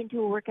jump back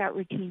into a workout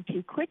routine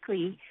too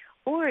quickly,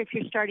 or if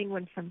you're starting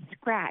one from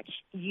scratch,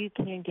 you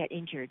can get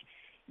injured.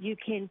 You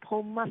can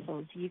pull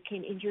muscles, you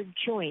can injure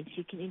joints,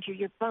 you can injure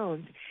your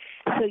bones.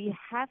 So you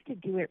have to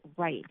do it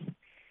right.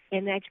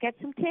 And I've got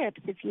some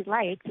tips, if you'd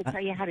like, to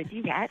tell you how to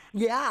do that.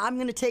 Yeah, I'm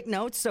going to take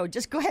notes, so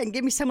just go ahead and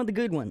give me some of the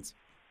good ones.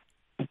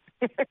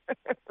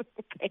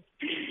 Okay.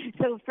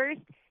 So first,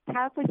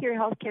 talk with your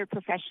healthcare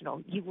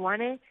professional. You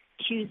want to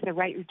choose the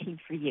right routine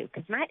for you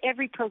because not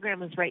every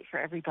program is right for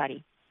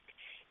everybody.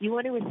 You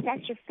want to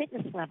assess your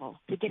fitness level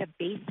to get a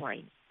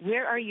baseline.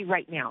 Where are you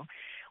right now?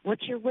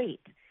 What's your weight?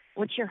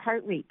 What's your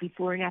heart rate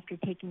before and after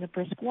taking a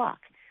brisk walk?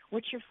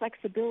 What's your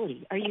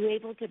flexibility? Are you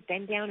able to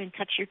bend down and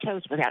touch your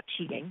toes without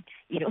cheating?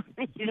 You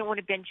don't want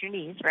to bend your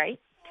knees, right?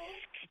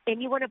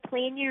 And you want to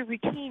plan your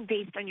routine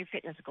based on your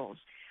fitness goals.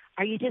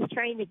 Are you just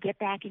trying to get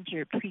back into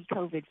your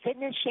pre-COVID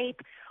fitness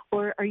shape,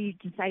 or are you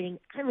deciding,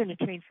 I'm going to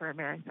train for a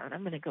marathon,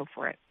 I'm going to go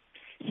for it?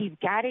 So you've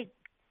got to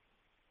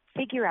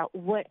figure out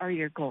what are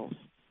your goals.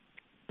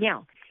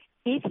 Now,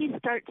 if you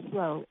start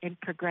slow and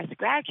progress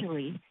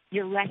gradually,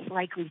 you're less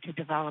likely to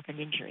develop an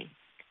injury.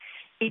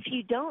 If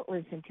you don't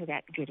listen to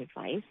that good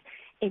advice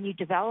and you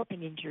develop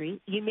an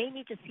injury, you may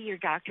need to see your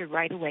doctor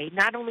right away,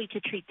 not only to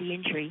treat the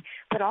injury,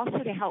 but also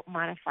to help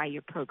modify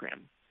your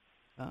program.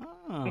 Oh.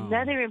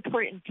 Another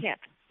important tip,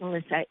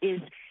 Melissa, is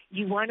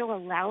you want to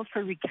allow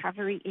for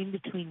recovery in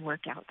between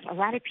workouts. A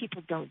lot of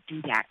people don't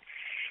do that.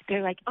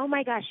 They're like, oh,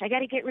 my gosh, I got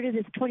to get rid of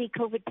this 20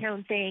 COVID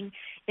pound thing,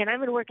 and I'm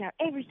going to work out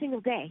every single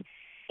day.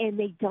 And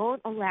they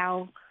don't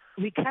allow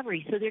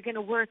recovery. So they're going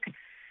to work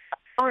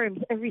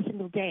arms every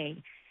single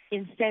day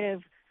instead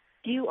of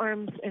do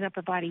arms and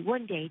upper body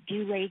one day,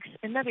 do legs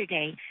another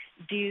day,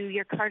 do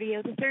your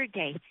cardio the third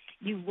day.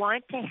 You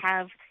want to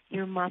have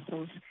your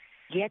muscles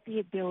get the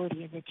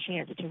ability and the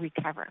chance to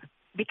recover.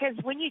 Because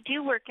when you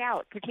do work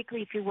out,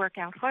 particularly if you work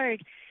out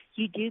hard,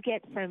 you do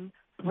get some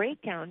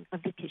breakdown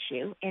of the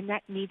tissue, and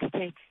that needs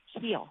to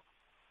heal.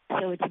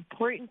 So it's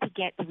important to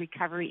get the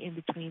recovery in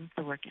between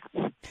the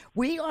workouts.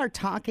 We are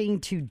talking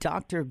to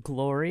Dr.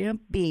 Gloria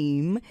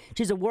Beam.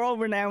 She's a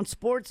world-renowned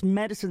sports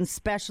medicine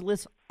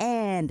specialist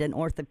and an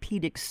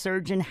orthopedic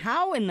surgeon.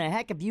 How in the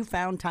heck have you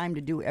found time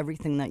to do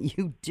everything that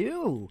you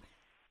do?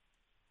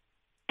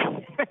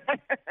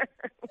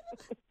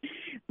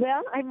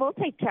 Well, I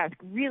multitask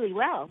really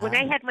well. When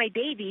I had my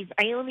babies,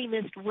 I only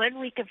missed 1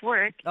 week of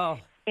work,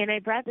 and I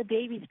brought the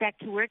babies back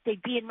to work.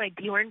 They'd be in my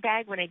Bjorn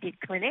bag when I did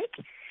clinic,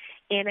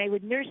 and I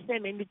would nurse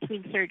them in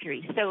between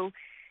surgeries. So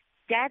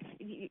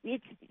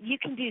you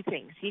can do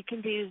things. You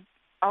can do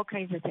all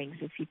kinds of things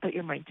if you put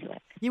your mind to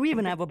it. You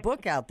even have a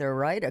book out there,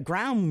 right? A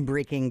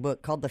groundbreaking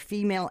book called The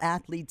Female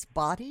Athlete's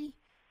Body?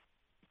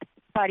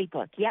 Body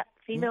book, yep.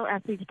 Female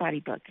Athlete's Body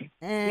book.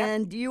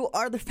 And you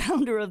are the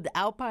founder of the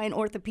Alpine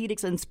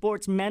Orthopedics and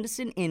Sports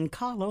Medicine in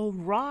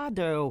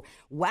Colorado.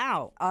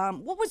 Wow.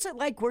 What was it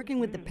like working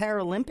with the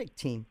Paralympic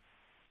team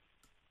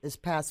this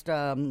past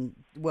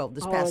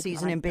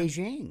season in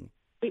Beijing?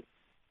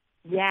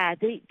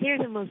 They're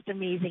the most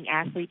amazing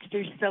athletes.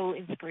 They're so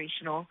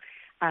inspirational.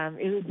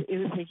 It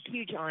was a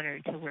huge honor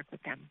to work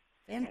with them.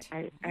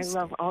 Fantastic.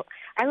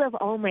 I love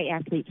all my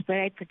athletes, but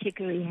I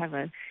particularly have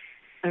a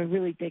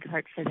really big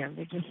heart for them.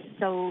 They're just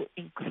so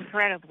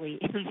incredibly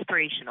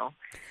inspirational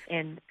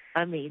and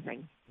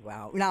amazing.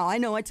 Wow. Now, I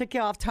know I took you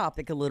off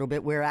topic a little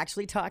bit. We're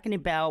actually talking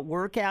about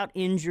workout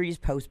injuries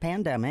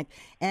post-pandemic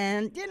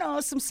and,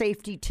 some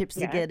safety tips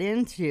to get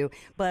into.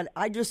 But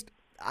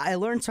I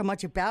learned so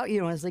much about you.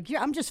 And I was like,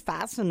 I'm just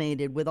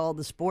fascinated with all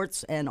the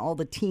sports and all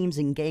the teams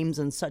and games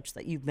and such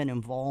that you've been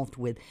involved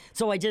with.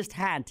 So I just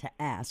had to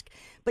ask.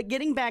 But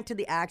getting back to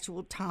the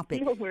actual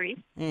topic. No worries.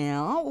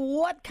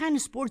 What kind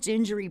of sports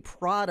injury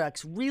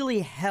products really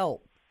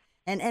help?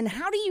 And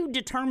how do you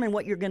determine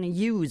what you're going to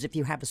use if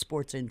you have a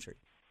sports injury?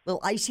 A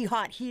little icy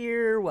hot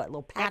here, a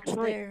little patch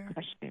there?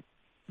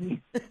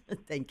 Question.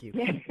 Thank you.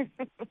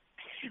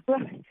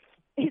 Well,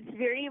 it's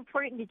very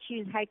important to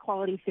choose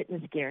high-quality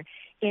fitness gear,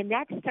 and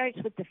that starts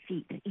with the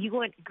feet. You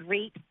want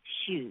great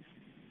shoes.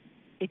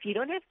 If you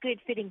don't have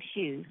good-fitting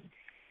shoes,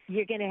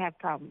 you're going to have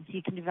problems.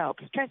 You can develop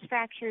stress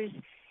fractures,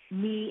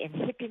 knee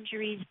and hip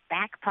injuries,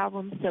 back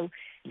problems. So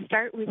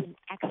start with an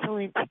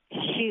excellent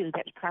shoe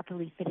that's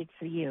properly fitted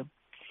for you.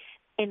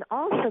 And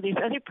also, there's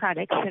other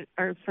products that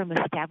are from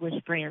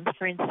established brands.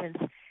 For instance,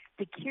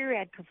 the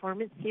Curad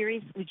Performance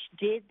Series, which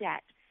did that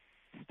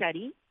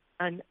study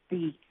on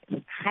the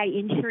high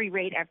injury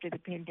rate after the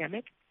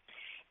pandemic.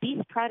 These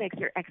products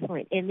are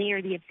excellent, and they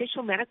are the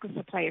official medical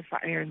supplier for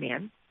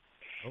Ironman.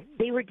 Oh.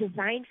 They were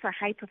designed for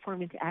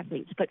high-performance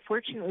athletes, but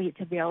fortunately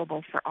it's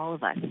available for all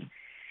of us.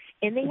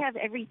 And they have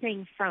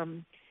everything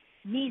from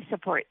knee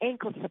support,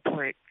 ankle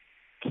support,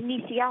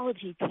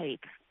 kinesiology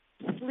tape,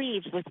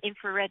 sleeves with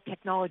infrared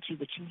technology,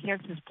 which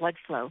enhances blood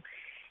flow,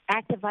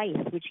 active ice,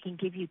 which can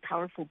give you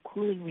powerful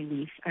cooling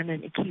relief on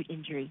an acute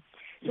injury.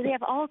 So they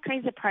have all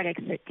kinds of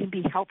products that can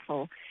be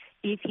helpful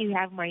if you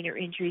have minor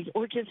injuries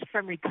or just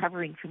from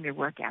recovering from your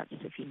workouts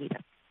if you need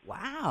them.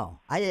 Wow.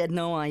 I had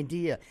no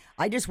idea.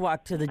 I just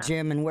walk to the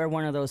gym and wear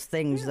one of those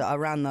things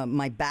around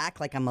my back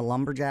like I'm a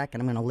lumberjack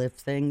and I'm going to lift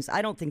things.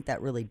 I don't think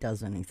that really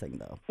does anything,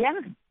 though. Yeah.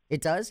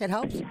 It does? It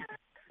helps?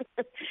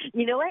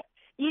 You know what?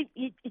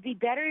 It'd be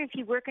better if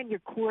you work on your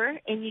core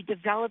and you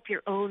develop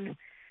your own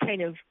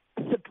kind of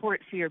support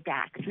for your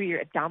back through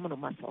your abdominal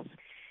muscles.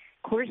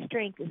 Core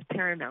strength is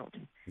paramount.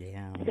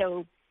 Yeah.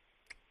 So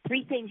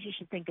 3 things you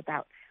should think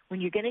about.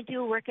 When you're going to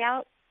do a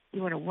workout,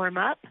 you want to warm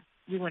up,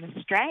 you want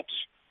to stretch,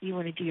 you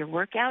want to do your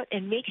workout,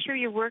 and make sure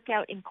your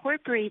workout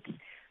incorporates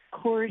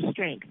core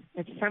strength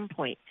at some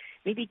point.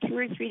 Maybe 2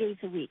 or 3 days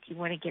a week, you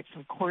want to get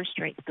some core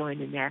strength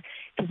going in there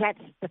because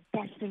that's the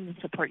best thing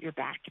to support your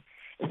back.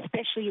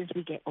 especially as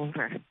we get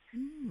older.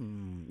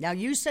 Now,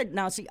 you said,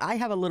 see, I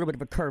have a little bit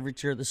of a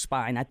curvature of the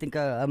spine. I think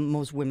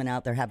most women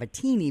out there have a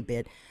teeny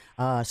bit,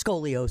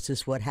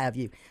 scoliosis, what have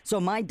you. So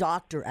my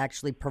doctor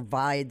actually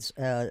provides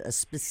a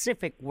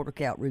specific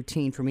workout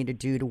routine for me to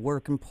do to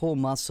work and pull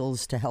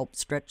muscles to help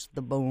stretch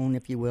the bone,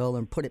 if you will,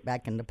 and put it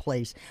back into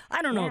place.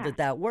 I don't know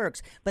that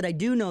works, but I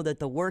do know that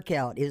the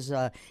workout is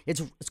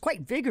it's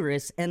quite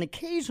vigorous, and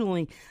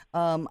occasionally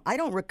I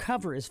don't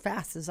recover as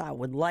fast as I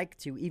would like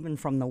to, even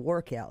from the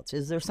workouts.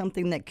 Is there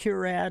something that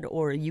Curad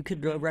or you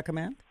could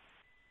recommend?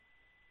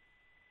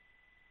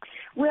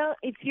 Well,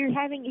 if you're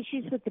having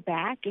issues with the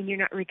back and you're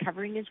not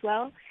recovering as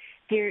well,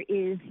 there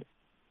is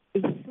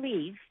a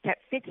sleeve that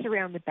fits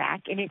around the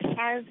back, and it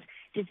has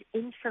this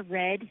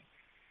infrared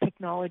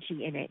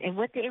technology in it. And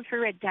what the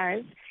infrared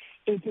does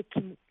is it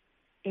can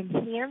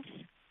enhance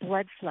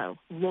blood flow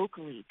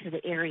locally to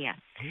the area.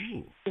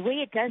 Ooh. The way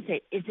it does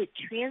it is it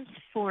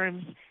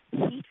transforms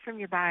heat from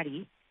your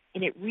body,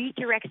 and it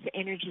redirects the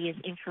energy as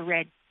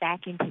infrared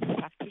back into the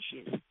soft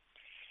tissues.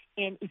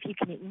 And if you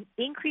can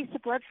increase the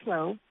blood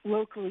flow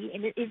locally,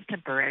 and it is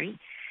temporary,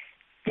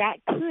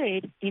 that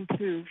could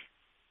improve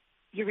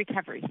your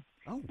recovery.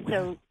 Oh, wow.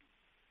 So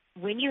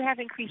when you have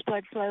increased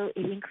blood flow,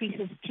 it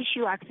increases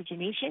tissue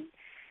oxygenation,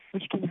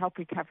 which can help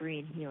recovery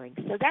and healing.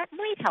 So that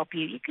might help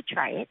you. You could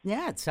try it.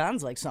 Yeah, it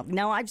sounds like something.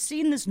 Now, I've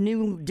seen this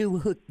new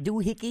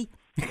doohickey.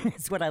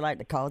 That's what I like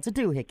to call it. It's a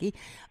doohickey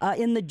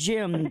in the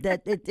gym.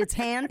 That it's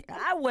hand.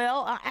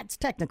 It's a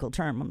technical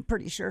term. I'm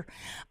pretty sure,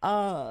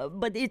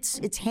 but it's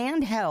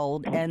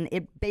handheld and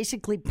it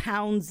basically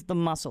pounds the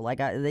muscle. Like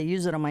they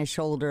use it on my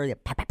shoulder. Are you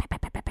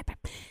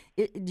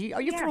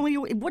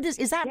familiar? What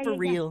is that for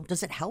real?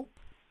 Does it help?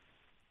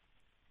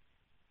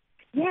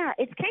 Yeah,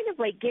 it's kind of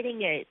like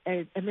getting a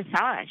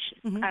massage,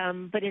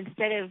 but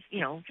instead of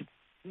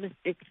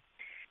it's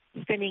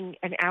spending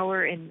an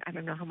hour and I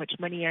don't know how much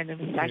money on a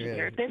massage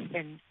therapist,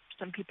 and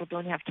some people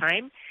don't have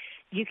time,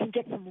 you can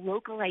get some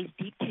localized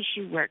deep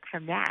tissue work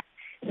from that.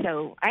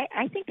 So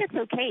I think that's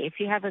okay. If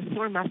you have a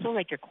sore muscle,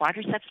 like your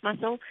quadriceps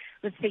muscle,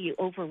 let's say you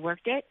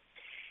overworked it,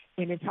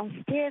 and it's all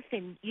stiff,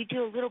 and you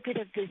do a little bit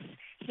of this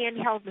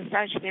handheld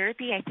massage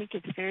therapy, I think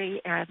it's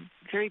very,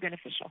 very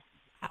beneficial.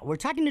 We're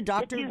talking to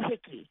Dr. The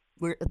doohickey.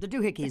 The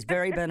doohickey is a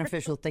very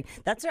beneficial thing.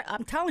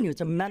 I'm telling you,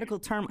 it's a medical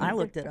term. I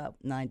looked it up.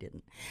 No, I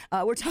didn't.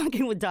 We're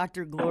talking with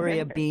Dr.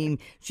 Gloria Beam.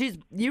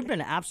 You've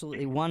been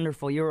absolutely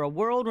wonderful. You're a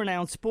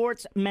world-renowned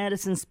sports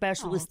medicine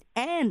specialist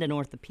and an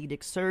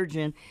orthopedic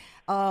surgeon.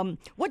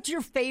 What's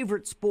your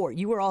favorite sport?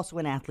 You were also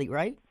an athlete,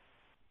 right?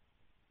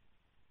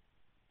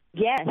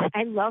 Yes,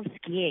 I love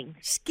skiing.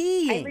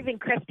 Skiing? I live in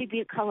Crested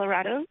Butte,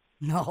 Colorado.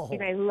 No.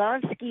 And I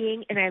love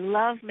skiing, and I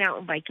love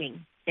mountain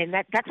biking. And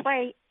that's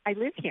why I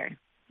live here.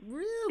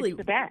 Really? It's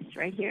the best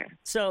right here.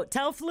 So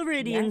tell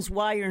Floridians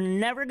why you're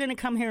never going to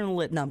come here and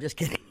live. No, I'm just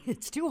kidding.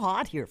 It's too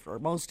hot here for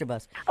most of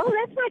us. Oh,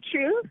 that's not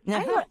true.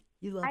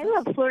 I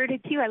love Florida,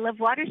 too. I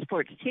love water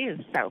sports, too.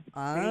 So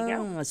there you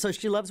go. So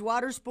she loves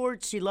water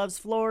sports. She loves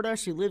Florida.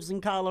 She lives in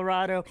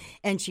Colorado.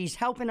 And she's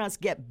helping us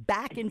get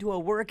back into a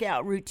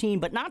workout routine,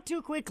 but not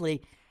too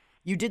quickly.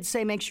 You did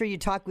say make sure you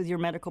talk with your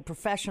medical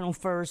professional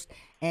first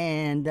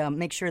and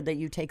make sure that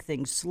you take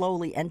things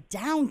slowly and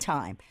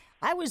downtime.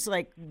 I was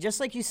like, just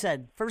like you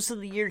said, first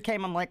of the year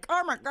came, I'm like,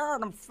 oh my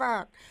God, I'm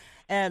fat.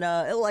 And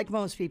like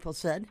most people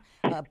said,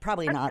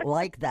 probably not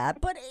like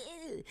that. But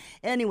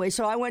anyway,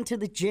 so I went to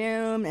the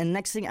gym, and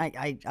next thing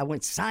I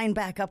went signed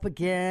back up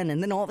again.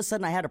 And then all of a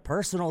sudden I had a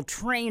personal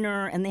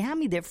trainer, and they had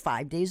me there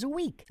 5 days a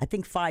week. I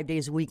think 5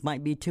 days a week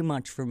might be too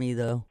much for me,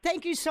 though.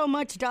 Thank you so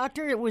much,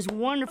 doctor. It was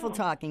wonderful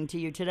talking to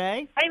you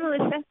today. Hi,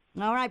 Melissa.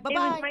 All right,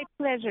 bye-bye. It was my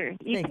pleasure.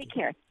 You take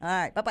care. All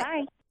right, bye-bye.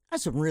 Bye.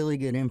 That's some really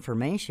good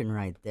information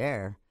right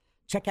there.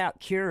 Check out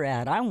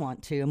Curad. I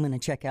want to. I'm going to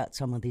check out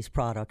some of these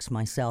products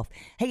myself.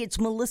 Hey, it's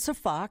Melissa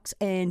Fox,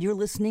 and you're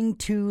listening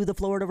to the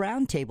Florida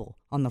Roundtable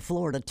on the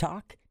Florida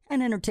Talk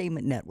and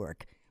Entertainment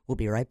Network. We'll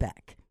be right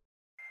back.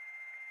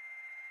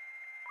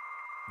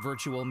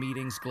 Virtual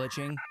meetings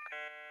glitching,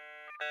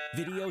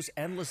 videos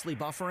endlessly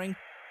buffering,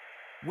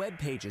 web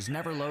pages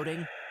never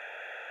loading.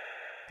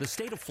 The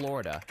state of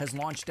Florida has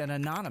launched an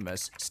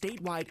anonymous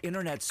statewide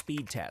internet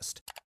speed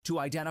test to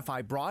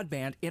identify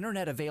broadband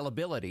internet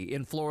availability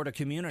in Florida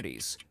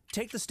communities.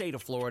 Take the state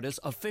of Florida's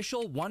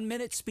official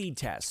 1-minute speed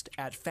test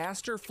at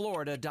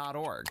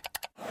fasterflorida.org.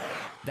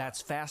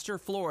 That's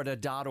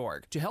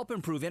fasterflorida.org to help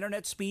improve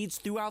internet speeds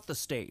throughout the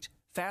state.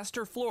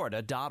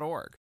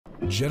 fasterflorida.org.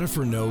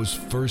 Jennifer knows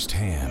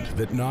firsthand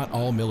that not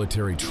all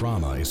military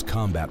trauma is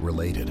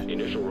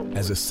combat-related.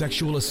 As a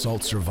sexual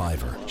assault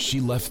survivor, she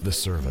left the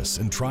service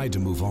and tried to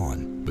move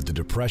on, but the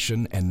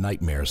depression and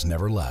nightmares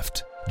never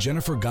left.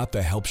 Jennifer got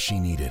the help she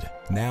needed.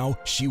 Now,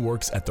 she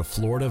works at the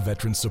Florida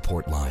Veteran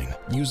Support Line,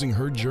 using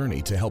her journey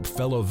to help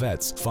fellow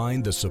vets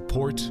find the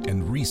support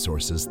and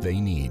resources they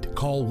need.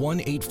 Call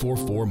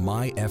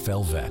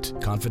 1-844-MY-FL-VET.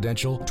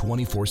 Confidential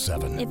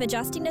 24/7. If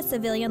adjusting to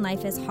civilian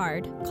life is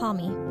hard, call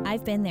me.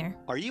 I've been there.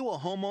 Are you a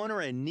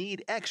homeowner and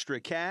need extra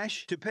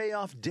cash to pay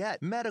off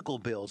debt, medical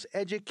bills,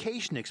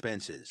 education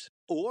expenses?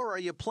 Or are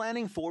you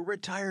planning for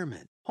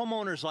retirement?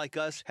 Homeowners like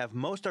us have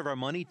most of our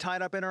money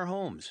tied up in our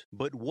homes.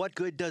 But what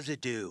good does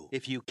it do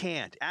if you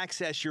can't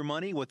access your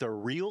money with a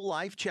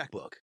real-life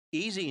checkbook?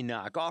 Easy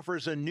Knock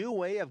offers a new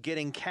way of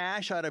getting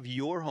cash out of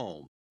your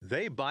home.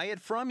 They buy it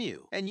from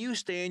you, and you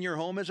stay in your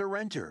home as a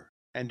renter.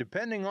 And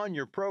depending on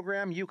your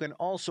program, you can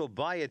also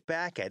buy it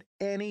back at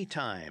any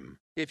time.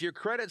 If your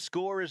credit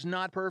score is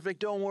not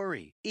perfect, don't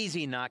worry.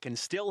 Easy Knock can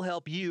still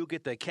help you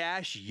get the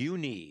cash you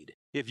need.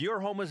 If your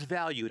home is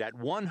valued at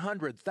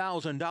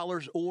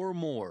 $100,000 or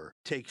more,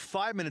 take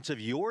 5 minutes of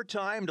your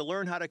time to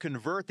learn how to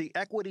convert the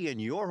equity in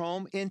your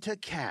home into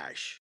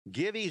cash.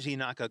 Give Easy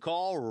Knock a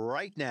call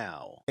right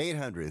now.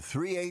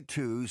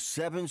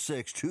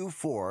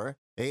 800-382-7624.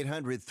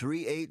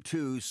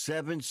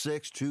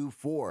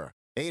 800-382-7624.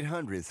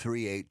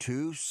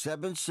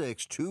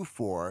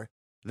 800-382-7624.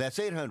 That's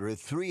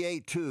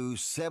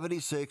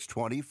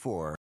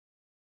 800-382-7624.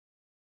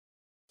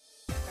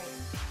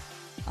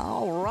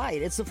 All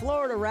right, it's the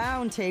Florida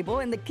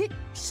Roundtable, and the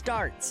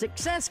Kickstart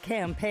Success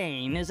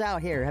Campaign is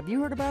out here. Have you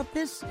heard about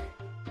this?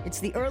 It's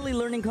the Early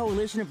Learning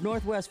Coalition of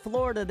Northwest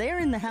Florida. They're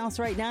in the house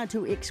right now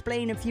to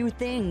explain a few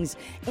things,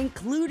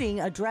 including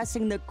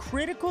addressing the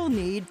critical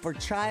need for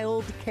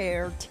child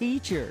care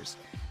teachers.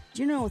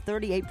 Do you know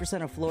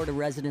 38% of Florida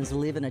residents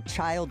live in a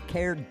child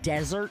care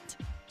desert?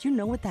 Do you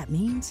know what that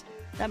means?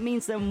 That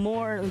means there are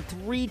more than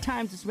 3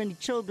 times as many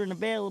children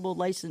available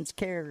licensed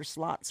care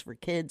slots for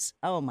kids.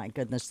 Oh, my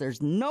goodness,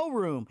 there's no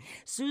room.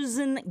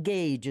 Susan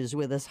Gage is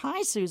with us.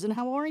 Hi, Susan.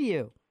 How are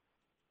you?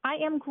 I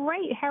am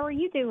great. How are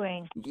you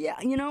doing? Yeah,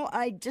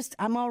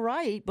 I'm all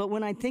right. But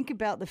when I think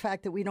about the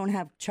fact that we don't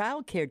have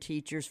child care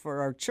teachers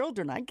for our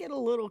children, I get a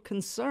little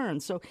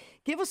concerned. So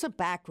give us a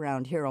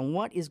background here on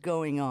what is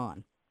going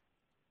on.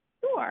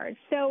 Sure.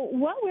 So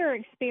what we're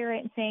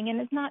experiencing, and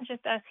it's not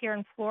just us here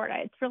in Florida,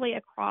 it's really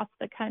across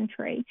the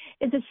country,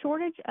 is a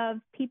shortage of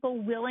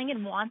people willing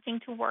and wanting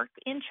to work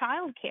in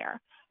childcare.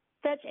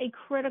 Such a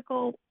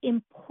critical,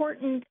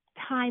 important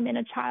time in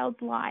a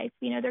child's life.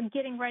 They're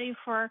getting ready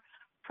for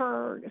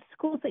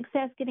school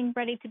success, getting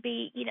ready to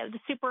be, the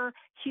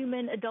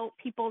superhuman adult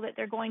people that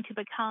they're going to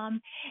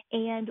become.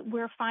 And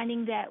we're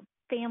finding that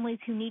families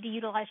who need to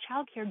utilize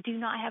childcare do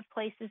not have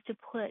places to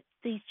put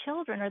these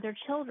children or their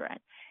children.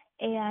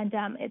 And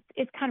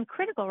it's kind of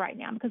critical right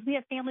now because we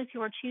have families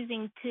who are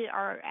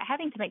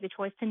having to make the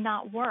choice to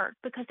not work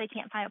because they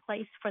can't find a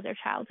place for their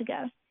child to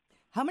go.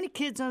 How many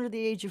kids under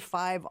the age of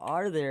 5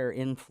 are there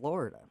in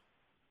Florida?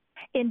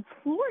 In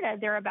Florida,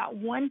 there are about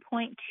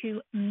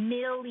 1.2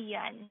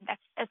 million.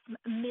 That's a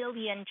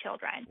million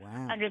children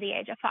under the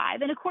age of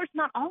 5. And, of course,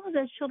 not all of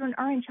those children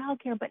are in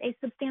childcare, but a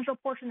substantial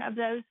portion of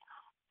those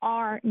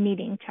are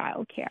needing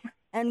childcare.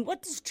 And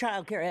what does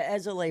childcare,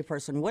 as a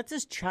layperson, what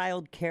does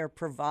childcare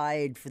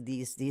provide for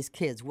these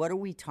kids? What are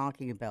we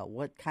talking about?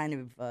 What kind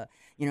of,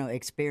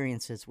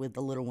 experiences would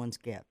the little ones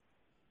get?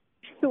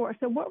 Sure.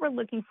 So what we're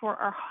looking for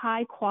are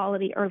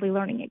high-quality early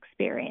learning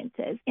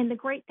experiences. And the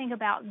great thing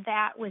about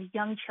that with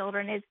young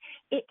children is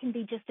it can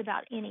be just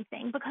about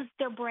anything because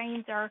their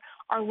brains are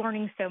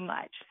learning so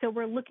much. So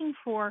we're looking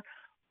for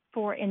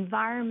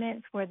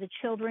environments where the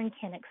children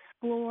can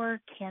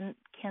explore, can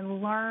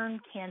learn,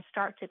 can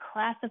start to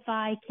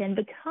classify, can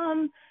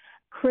become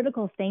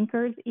critical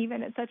thinkers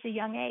even at such a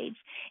young age.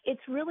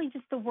 It's really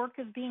just the work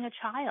of being a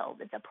child.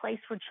 It's a place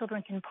where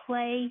children can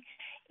play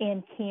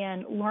and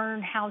can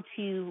learn how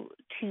to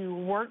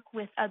work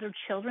with other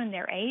children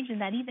their age, and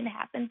that even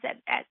happens at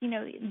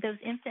those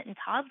infant and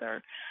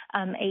toddler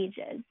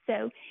ages.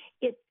 So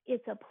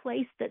it's a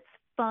place that's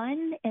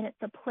fun, and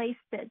it's a place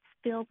that's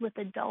filled with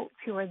adults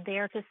who are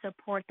there to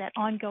support that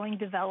ongoing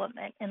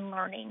development and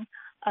learning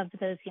of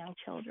those young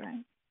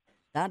children.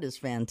 That is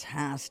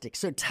fantastic.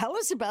 So tell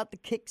us about the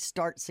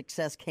Kickstart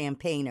Success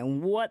Campaign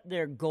and what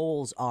their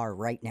goals are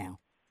right now.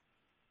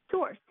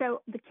 Sure.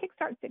 So the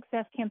Kickstart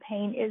Success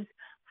Campaign is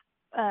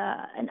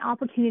an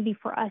opportunity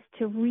for us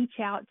to reach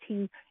out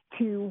to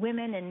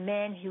women and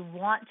men who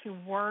want to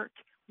work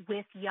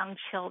with young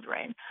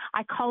children.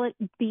 I call it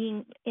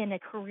being in a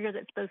career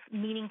that's both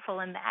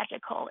meaningful and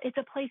magical. It's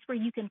a place where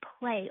you can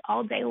play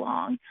all day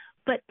long,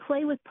 but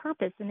play with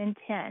purpose and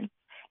intent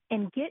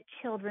and get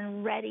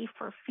children ready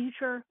for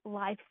future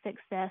life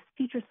success,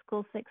 future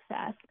school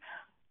success,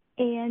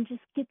 and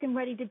just get them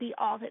ready to be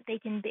all that they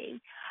can be.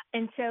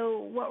 And so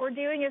what we're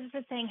doing is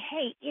just saying,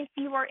 hey, if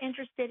you are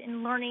interested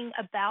in learning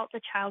about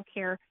the child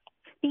care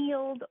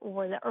field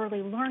or the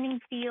early learning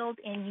field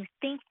and you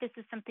think this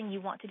is something you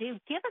want to do,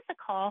 give us a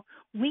call.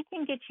 We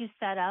can get you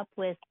set up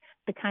with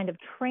the kind of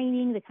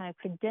training, the kind of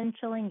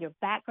credentialing, your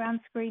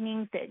background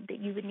screenings that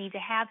you would need to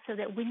have so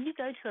that when you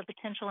go to a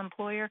potential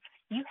employer,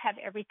 you have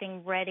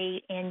everything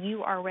ready and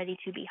you are ready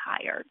to be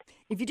hired.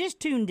 If you just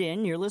tuned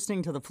in, you're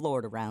listening to the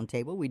Florida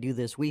Roundtable. We do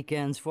this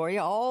weekends for you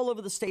all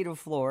over the state of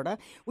Florida.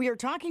 We are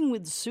talking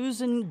with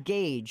Susan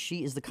Gage.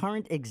 She is the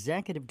current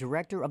executive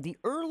director of the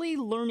Early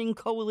Learning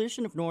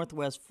Coalition of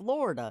Northwest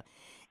Florida.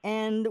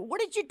 And what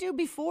did you do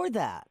before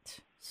that,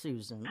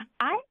 Susan?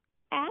 I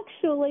actually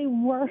actually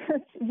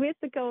worked with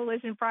the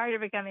coalition prior to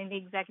becoming the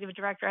executive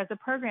director as a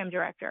program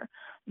director.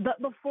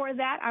 But before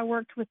that, I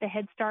worked with the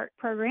Head Start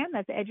program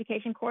as the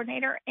education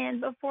coordinator.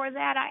 And before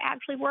that, I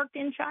actually worked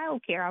in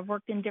childcare. I've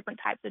worked in different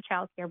types of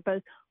childcare,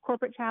 both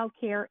corporate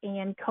childcare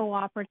and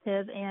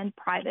cooperative and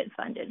private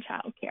funded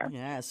childcare.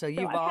 Yeah, so I've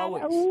you've had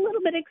always a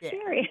little bit of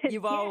experience.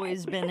 You've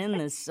always been in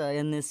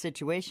this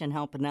situation,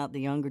 helping out the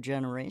younger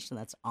generation.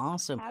 That's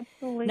awesome.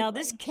 Absolutely. Now,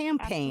 this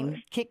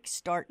campaign, Absolutely.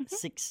 Kickstart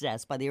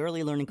Success by the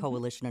Early Learning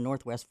Coalition in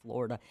Northwest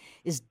Florida,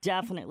 is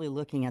definitely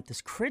looking at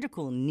this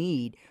critical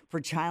need for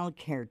child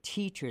care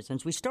teachers. And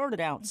as we started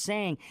out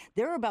saying,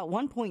 there are about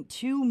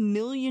 1.2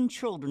 million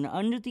children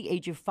under the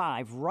age of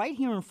 5 right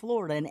here in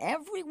Florida, and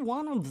every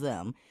one of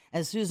them,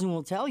 as Susan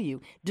will tell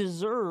you,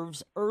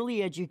 deserves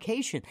early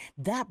education.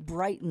 That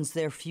brightens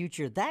their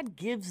future. That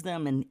gives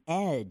them an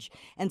edge.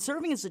 And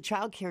serving as a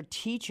child care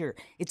teacher,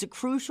 it's a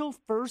crucial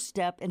first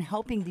step in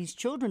helping these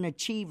children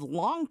achieve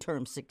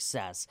long-term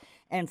success.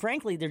 And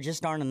frankly, there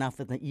just aren't enough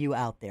of you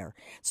out there.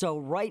 So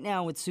right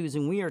now with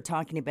Susan, we are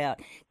talking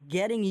about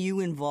getting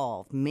you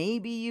involved.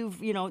 Maybe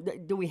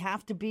do we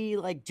have to be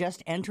like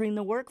just entering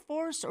the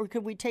workforce, or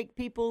could we take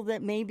people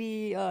that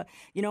maybe,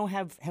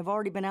 have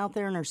already been out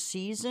there and are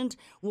seasoned?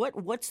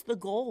 What's the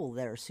goal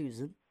there,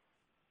 Susan?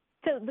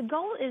 So the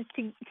goal is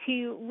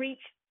to reach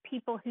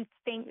people who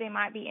think they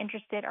might be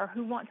interested or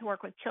who want to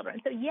work with children.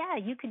 So yeah,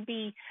 you could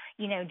be,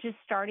 just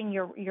starting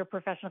your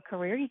professional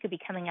career. You could be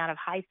coming out of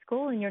high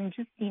school and you're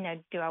just,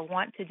 do I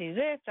want to do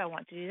this? Do I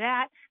want to do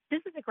that?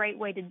 This is a great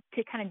way to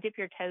kind of dip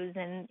your toes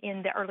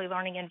in the early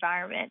learning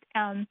environment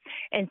and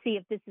see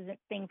if this is a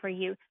thing for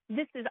you.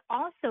 This is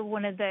also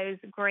one of those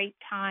great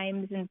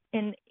times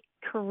in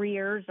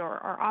careers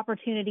or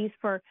opportunities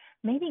for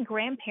maybe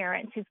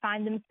grandparents who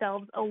find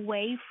themselves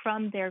away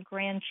from their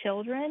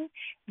grandchildren,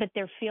 but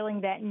they're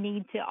feeling that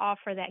need to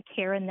offer that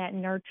care and that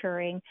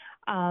nurturing.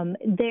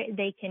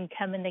 They can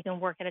come and they can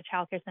work at a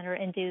child care center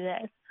and do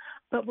this.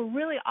 But we're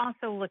really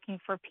also looking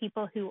for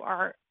people who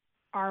are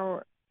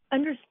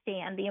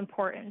understand the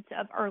importance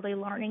of early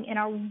learning and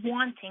are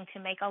wanting to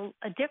make a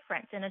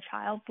difference in a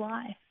child's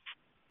life.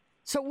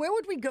 So where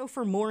would we go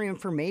for more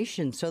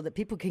information so that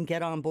people can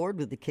get on board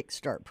with the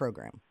Kickstart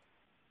program?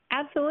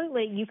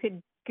 Absolutely. You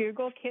could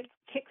Google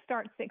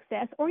Kickstart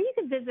Success, or you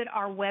could visit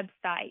our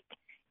website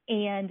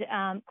and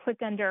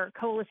click under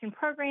Coalition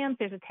Programs.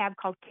 There's a tab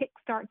called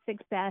Kickstart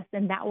Success,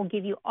 and that will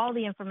give you all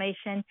the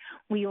information.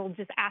 We will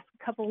just ask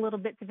a couple little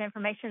bits of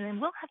information,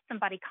 and we'll have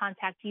somebody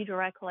contact you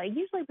directly,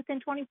 usually within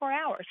 24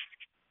 hours.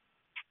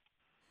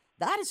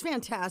 That is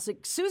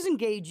fantastic. Susan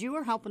Gage, you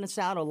are helping us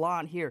out a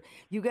lot here.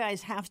 You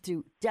guys have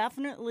to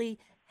definitely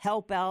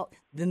help out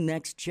the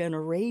next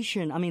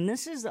generation. I mean,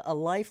 this is a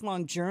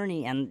lifelong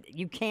journey, and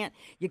you can't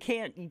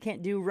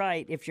do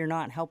right if you're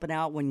not helping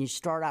out when you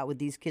start out with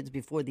these kids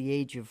before the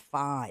age of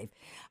 5.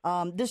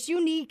 This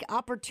unique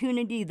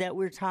opportunity that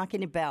we're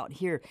talking about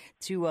here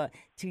to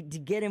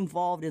get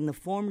involved in the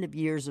formative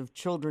years of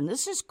children,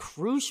 this is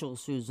crucial,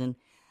 Susan.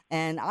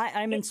 And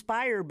I'm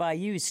inspired by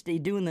you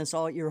doing this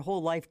all your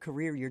whole life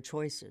career, your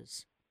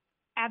choices.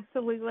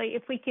 Absolutely.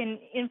 If we can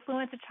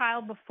influence a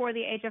child before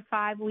the age of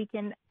 5, we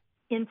can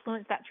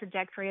influence that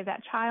trajectory of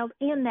that child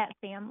and that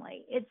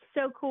family. It's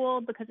so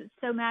cool because it's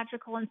so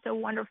magical and so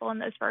wonderful in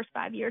those first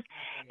 5 years.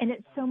 And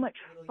it's so much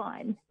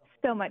fun.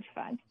 So much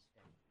fun.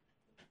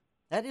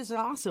 That is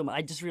awesome.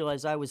 I just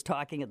realized I was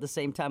talking at the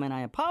same time, and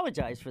I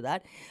apologize for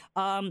that.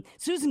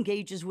 Susan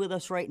Gage is with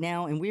us right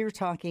now, and we are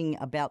talking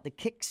about the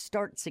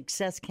Kickstart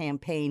Success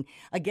campaign.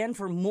 Again,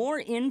 for more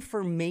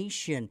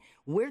information,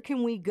 where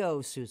can we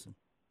go, Susan?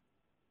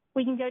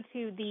 We can go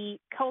to the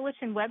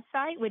coalition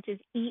website, which is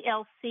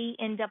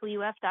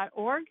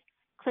elcnwf.org.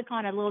 Click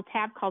on a little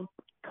tab called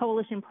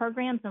Coalition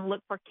Programs and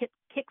look for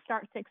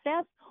Kickstart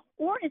Success.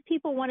 Or if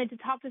people wanted to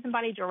talk to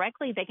somebody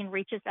directly, they can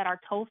reach us at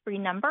our toll-free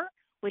number,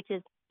 which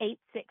is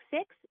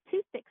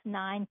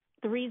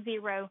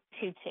 866-269-3022.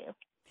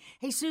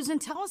 Hey, Susan,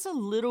 tell us a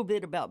little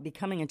bit about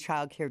becoming a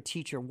child care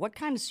teacher. What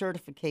kind of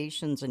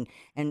certifications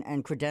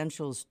and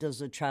credentials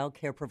does a child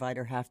care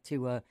provider have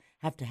to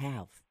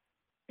have?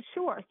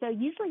 Sure. So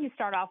usually you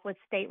start off with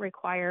state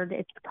required.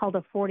 It's called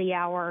a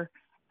 40-hour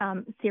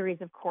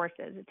series of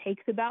courses. It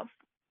takes about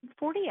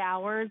 40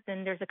 hours,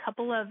 and there's a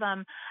couple of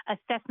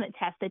assessment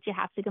tests that you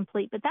have to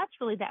complete, but that's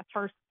really that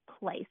first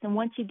place. And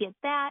once you get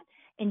that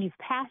and you've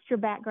passed your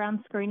background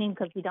screening,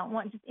 because we don't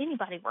want just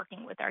anybody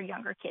working with our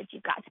younger kids,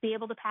 you've got to be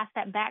able to pass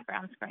that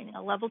background screening,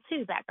 a level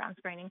 2 background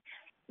screening.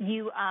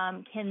 You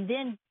can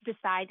then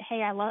decide,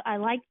 hey, I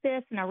like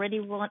this, and I really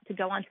want to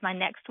go on to my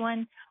next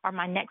one or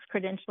my next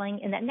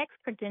credentialing. And that next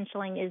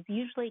credentialing is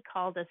usually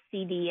called a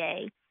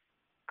CDA,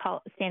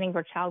 standing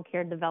for Child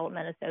Care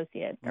Development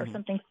Associate, or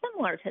something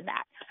similar to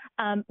that.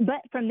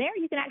 But from there,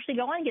 you can actually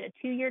go on and get a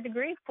 2-year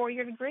degree,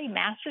 4-year degree,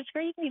 master's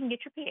degree. You can even get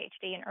your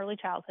PhD in early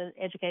childhood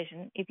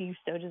education if you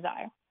so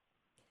desire.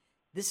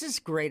 This is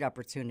a great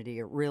opportunity.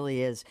 It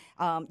really is.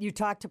 You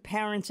talk to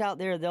parents out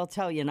there, they'll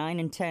tell you 9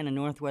 and 10 in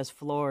Northwest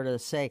Florida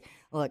say,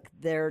 look,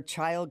 their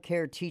child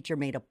care teacher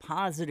made a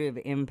positive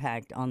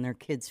impact on their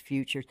kids'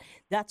 futures.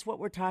 That's what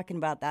we're talking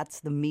about.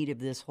 That's the meat of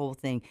this whole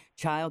thing.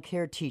 Child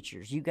care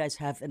teachers, you guys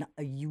have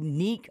a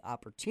unique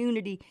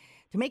opportunity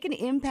to make an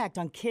impact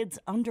on kids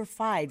under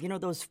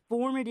 5, those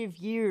formative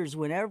years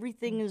when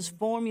everything is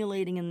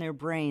formulating in their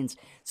brains.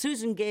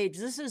 Susan Gage,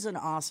 this is an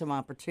awesome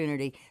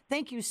opportunity.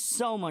 Thank you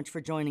so much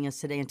for joining us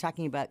today and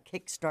talking about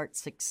Kickstart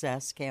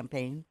Success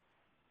campaign.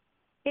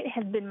 It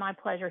has been my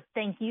pleasure.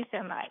 Thank you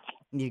so much.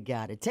 You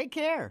got it. Take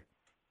care.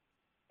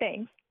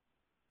 Thanks.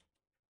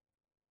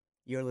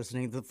 You're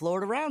listening to the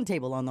Florida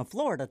Roundtable on the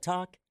Florida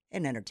Talk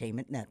and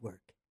Entertainment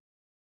Network.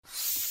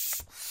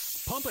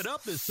 Pump it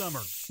up this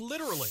summer,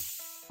 literally.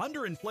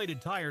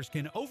 Underinflated tires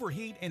can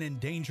overheat and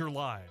endanger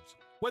lives.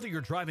 Whether you're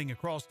driving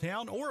across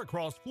town or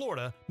across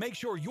Florida, make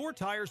sure your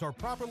tires are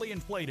properly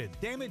inflated,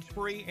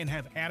 damage-free, and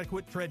have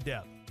adequate tread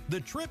depth.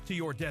 The trip to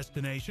your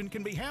destination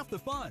can be half the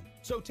fun,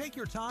 so take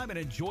your time and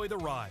enjoy the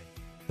ride.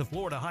 The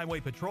Florida Highway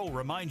Patrol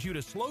reminds you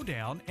to slow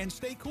down and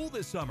stay cool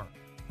this summer.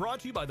 Brought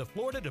to you by the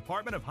Florida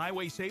Department of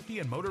Highway Safety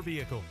and Motor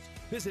Vehicles.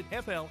 Visit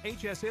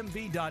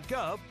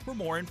flhsmv.gov for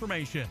more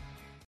information.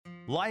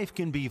 Life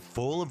can be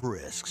full of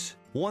risks.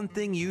 One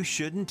thing you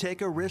shouldn't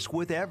take a risk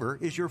with ever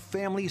is your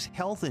family's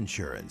health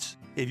insurance.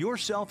 If you're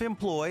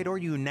self-employed or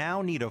you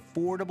now need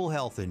affordable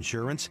health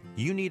insurance,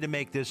 you need to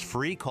make this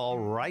free call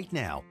right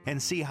now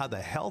and see how the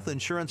Health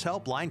Insurance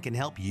Helpline can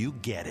help you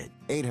get it.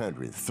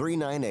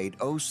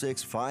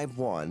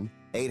 800-398-0651.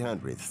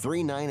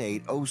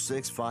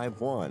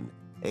 800-398-0651.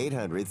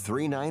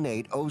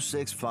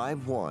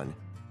 800-398-0651.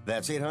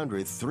 That's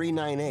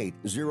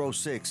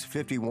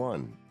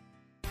 800-398-0651.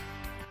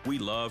 We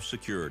love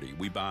security.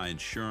 We buy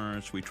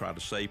insurance. We try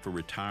to save for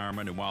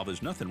retirement. And while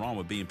there's nothing wrong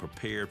with being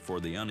prepared for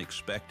the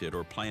unexpected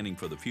or planning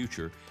for the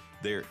future,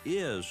 there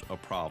is a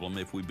problem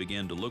if we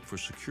begin to look for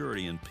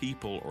security in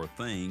people or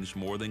things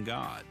more than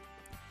God.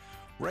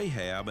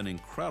 Rahab, an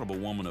incredible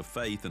woman of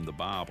faith in the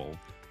Bible,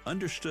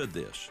 understood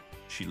this.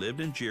 She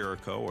lived in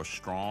Jericho, a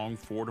strong,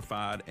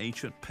 fortified,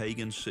 ancient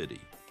pagan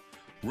city.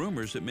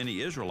 Rumors that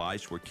many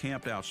Israelites were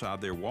camped outside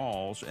their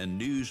walls and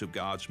news of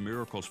God's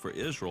miracles for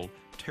Israel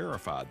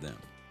terrified them.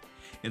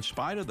 In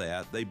spite of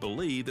that, they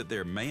believed that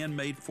their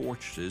man-made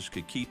fortresses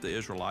could keep the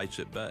Israelites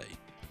at bay.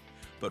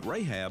 But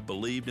Rahab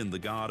believed in the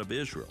God of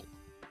Israel.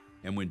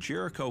 And when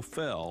Jericho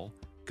fell,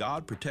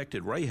 God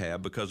protected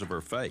Rahab because of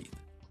her faith.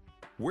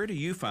 Where do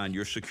you find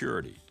your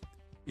security?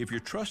 If you're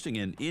trusting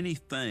in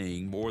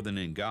anything more than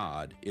in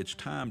God, it's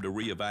time to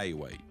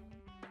reevaluate.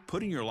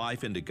 Putting your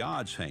life into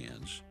God's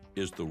hands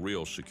is the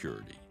real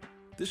security.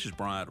 This is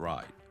Bryant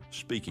Wright,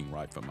 speaking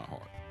right from my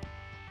heart.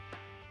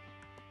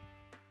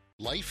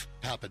 Life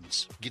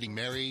happens. Getting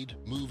married,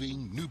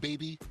 moving, new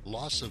baby,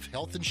 loss of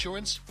health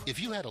insurance. If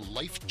you had a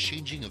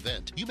life-changing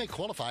event, you may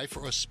qualify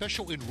for a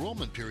special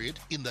enrollment period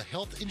in the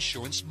Health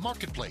Insurance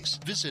Marketplace.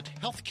 Visit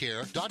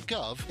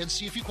healthcare.gov and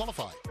see if you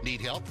qualify.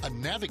 Need help? A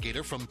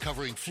navigator from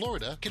Covering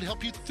Florida can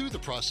help you through the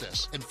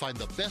process and find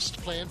the best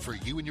plan for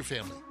you and your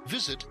family.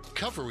 Visit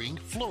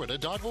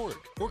coveringflorida.org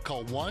or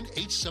call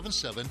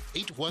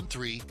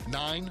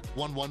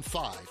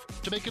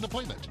 1-877-813-9115 to make an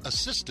appointment.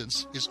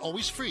 Assistance is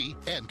always free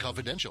and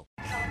confidential.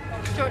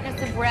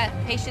 Shortness of breath,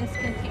 patients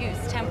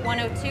confused, temp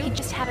 102. He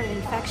just had an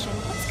infection.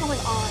 What's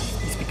going on?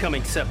 He's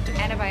becoming septic.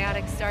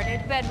 Antibiotics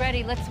started. Bed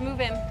ready, let's move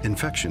him.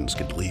 Infections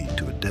can lead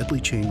to a deadly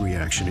chain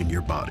reaction in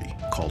your body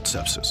called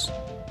sepsis.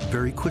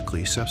 Very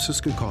quickly, sepsis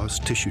can cause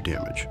tissue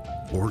damage,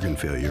 organ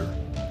failure,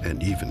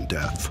 and even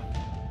death.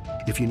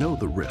 If you know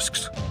the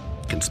risks,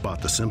 can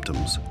spot the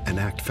symptoms, and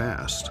act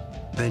fast,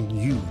 then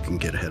you can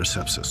get ahead of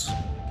sepsis.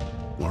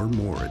 Learn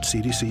more at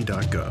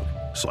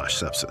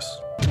cdc.gov/sepsis.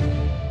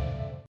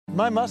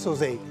 My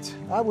muscles ached.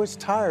 I was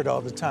tired all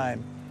the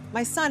time.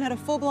 My son had a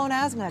full-blown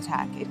asthma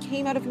attack. It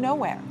came out of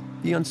nowhere.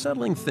 The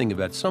unsettling thing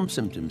about some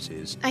symptoms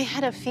is I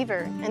had a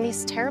fever and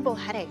these terrible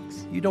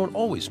headaches. you don't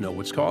always know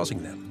what's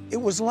causing them. It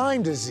was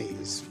Lyme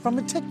disease from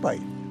a tick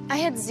bite. I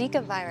had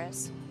Zika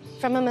virus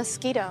from a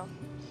mosquito.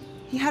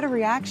 He had a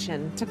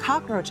reaction to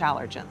cockroach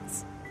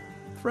allergens.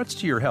 Threats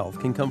to your health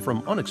can come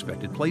from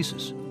unexpected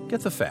places. Get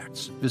the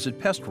facts. Visit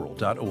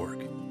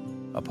pestworld.org.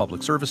 A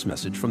public service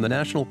message from the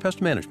National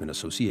Pest Management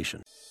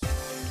Association.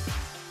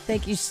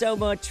 Thank you so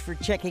much for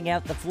checking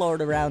out the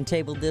Florida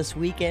Roundtable this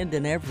weekend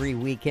and every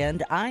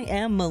weekend. I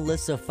am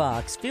Melissa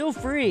Fox. Feel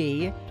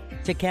free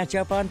to catch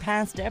up on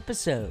past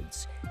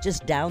episodes.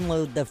 Just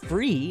download the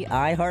free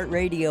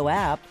iHeartRadio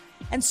app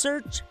and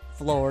search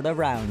Florida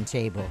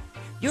Roundtable.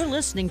 You're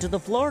listening to the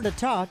Florida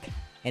Talk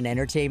and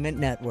Entertainment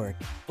Network.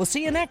 We'll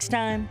see you next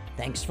time.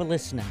 Thanks for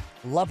listening.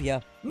 Love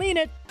ya. Mean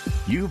it.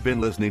 You've been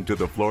listening to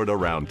the Florida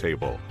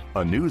Roundtable,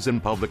 a news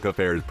and public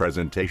affairs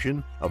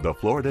presentation of the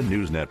Florida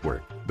News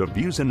Network. The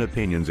views and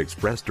opinions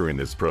expressed during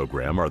this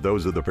program are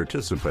those of the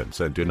participants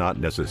and do not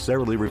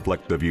necessarily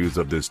reflect the views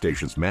of this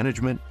station's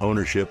management,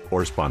 ownership,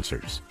 or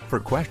sponsors.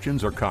 For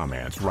questions or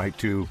comments, write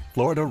to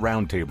Florida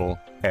Roundtable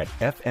at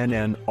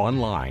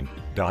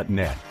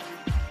fnnonline.net.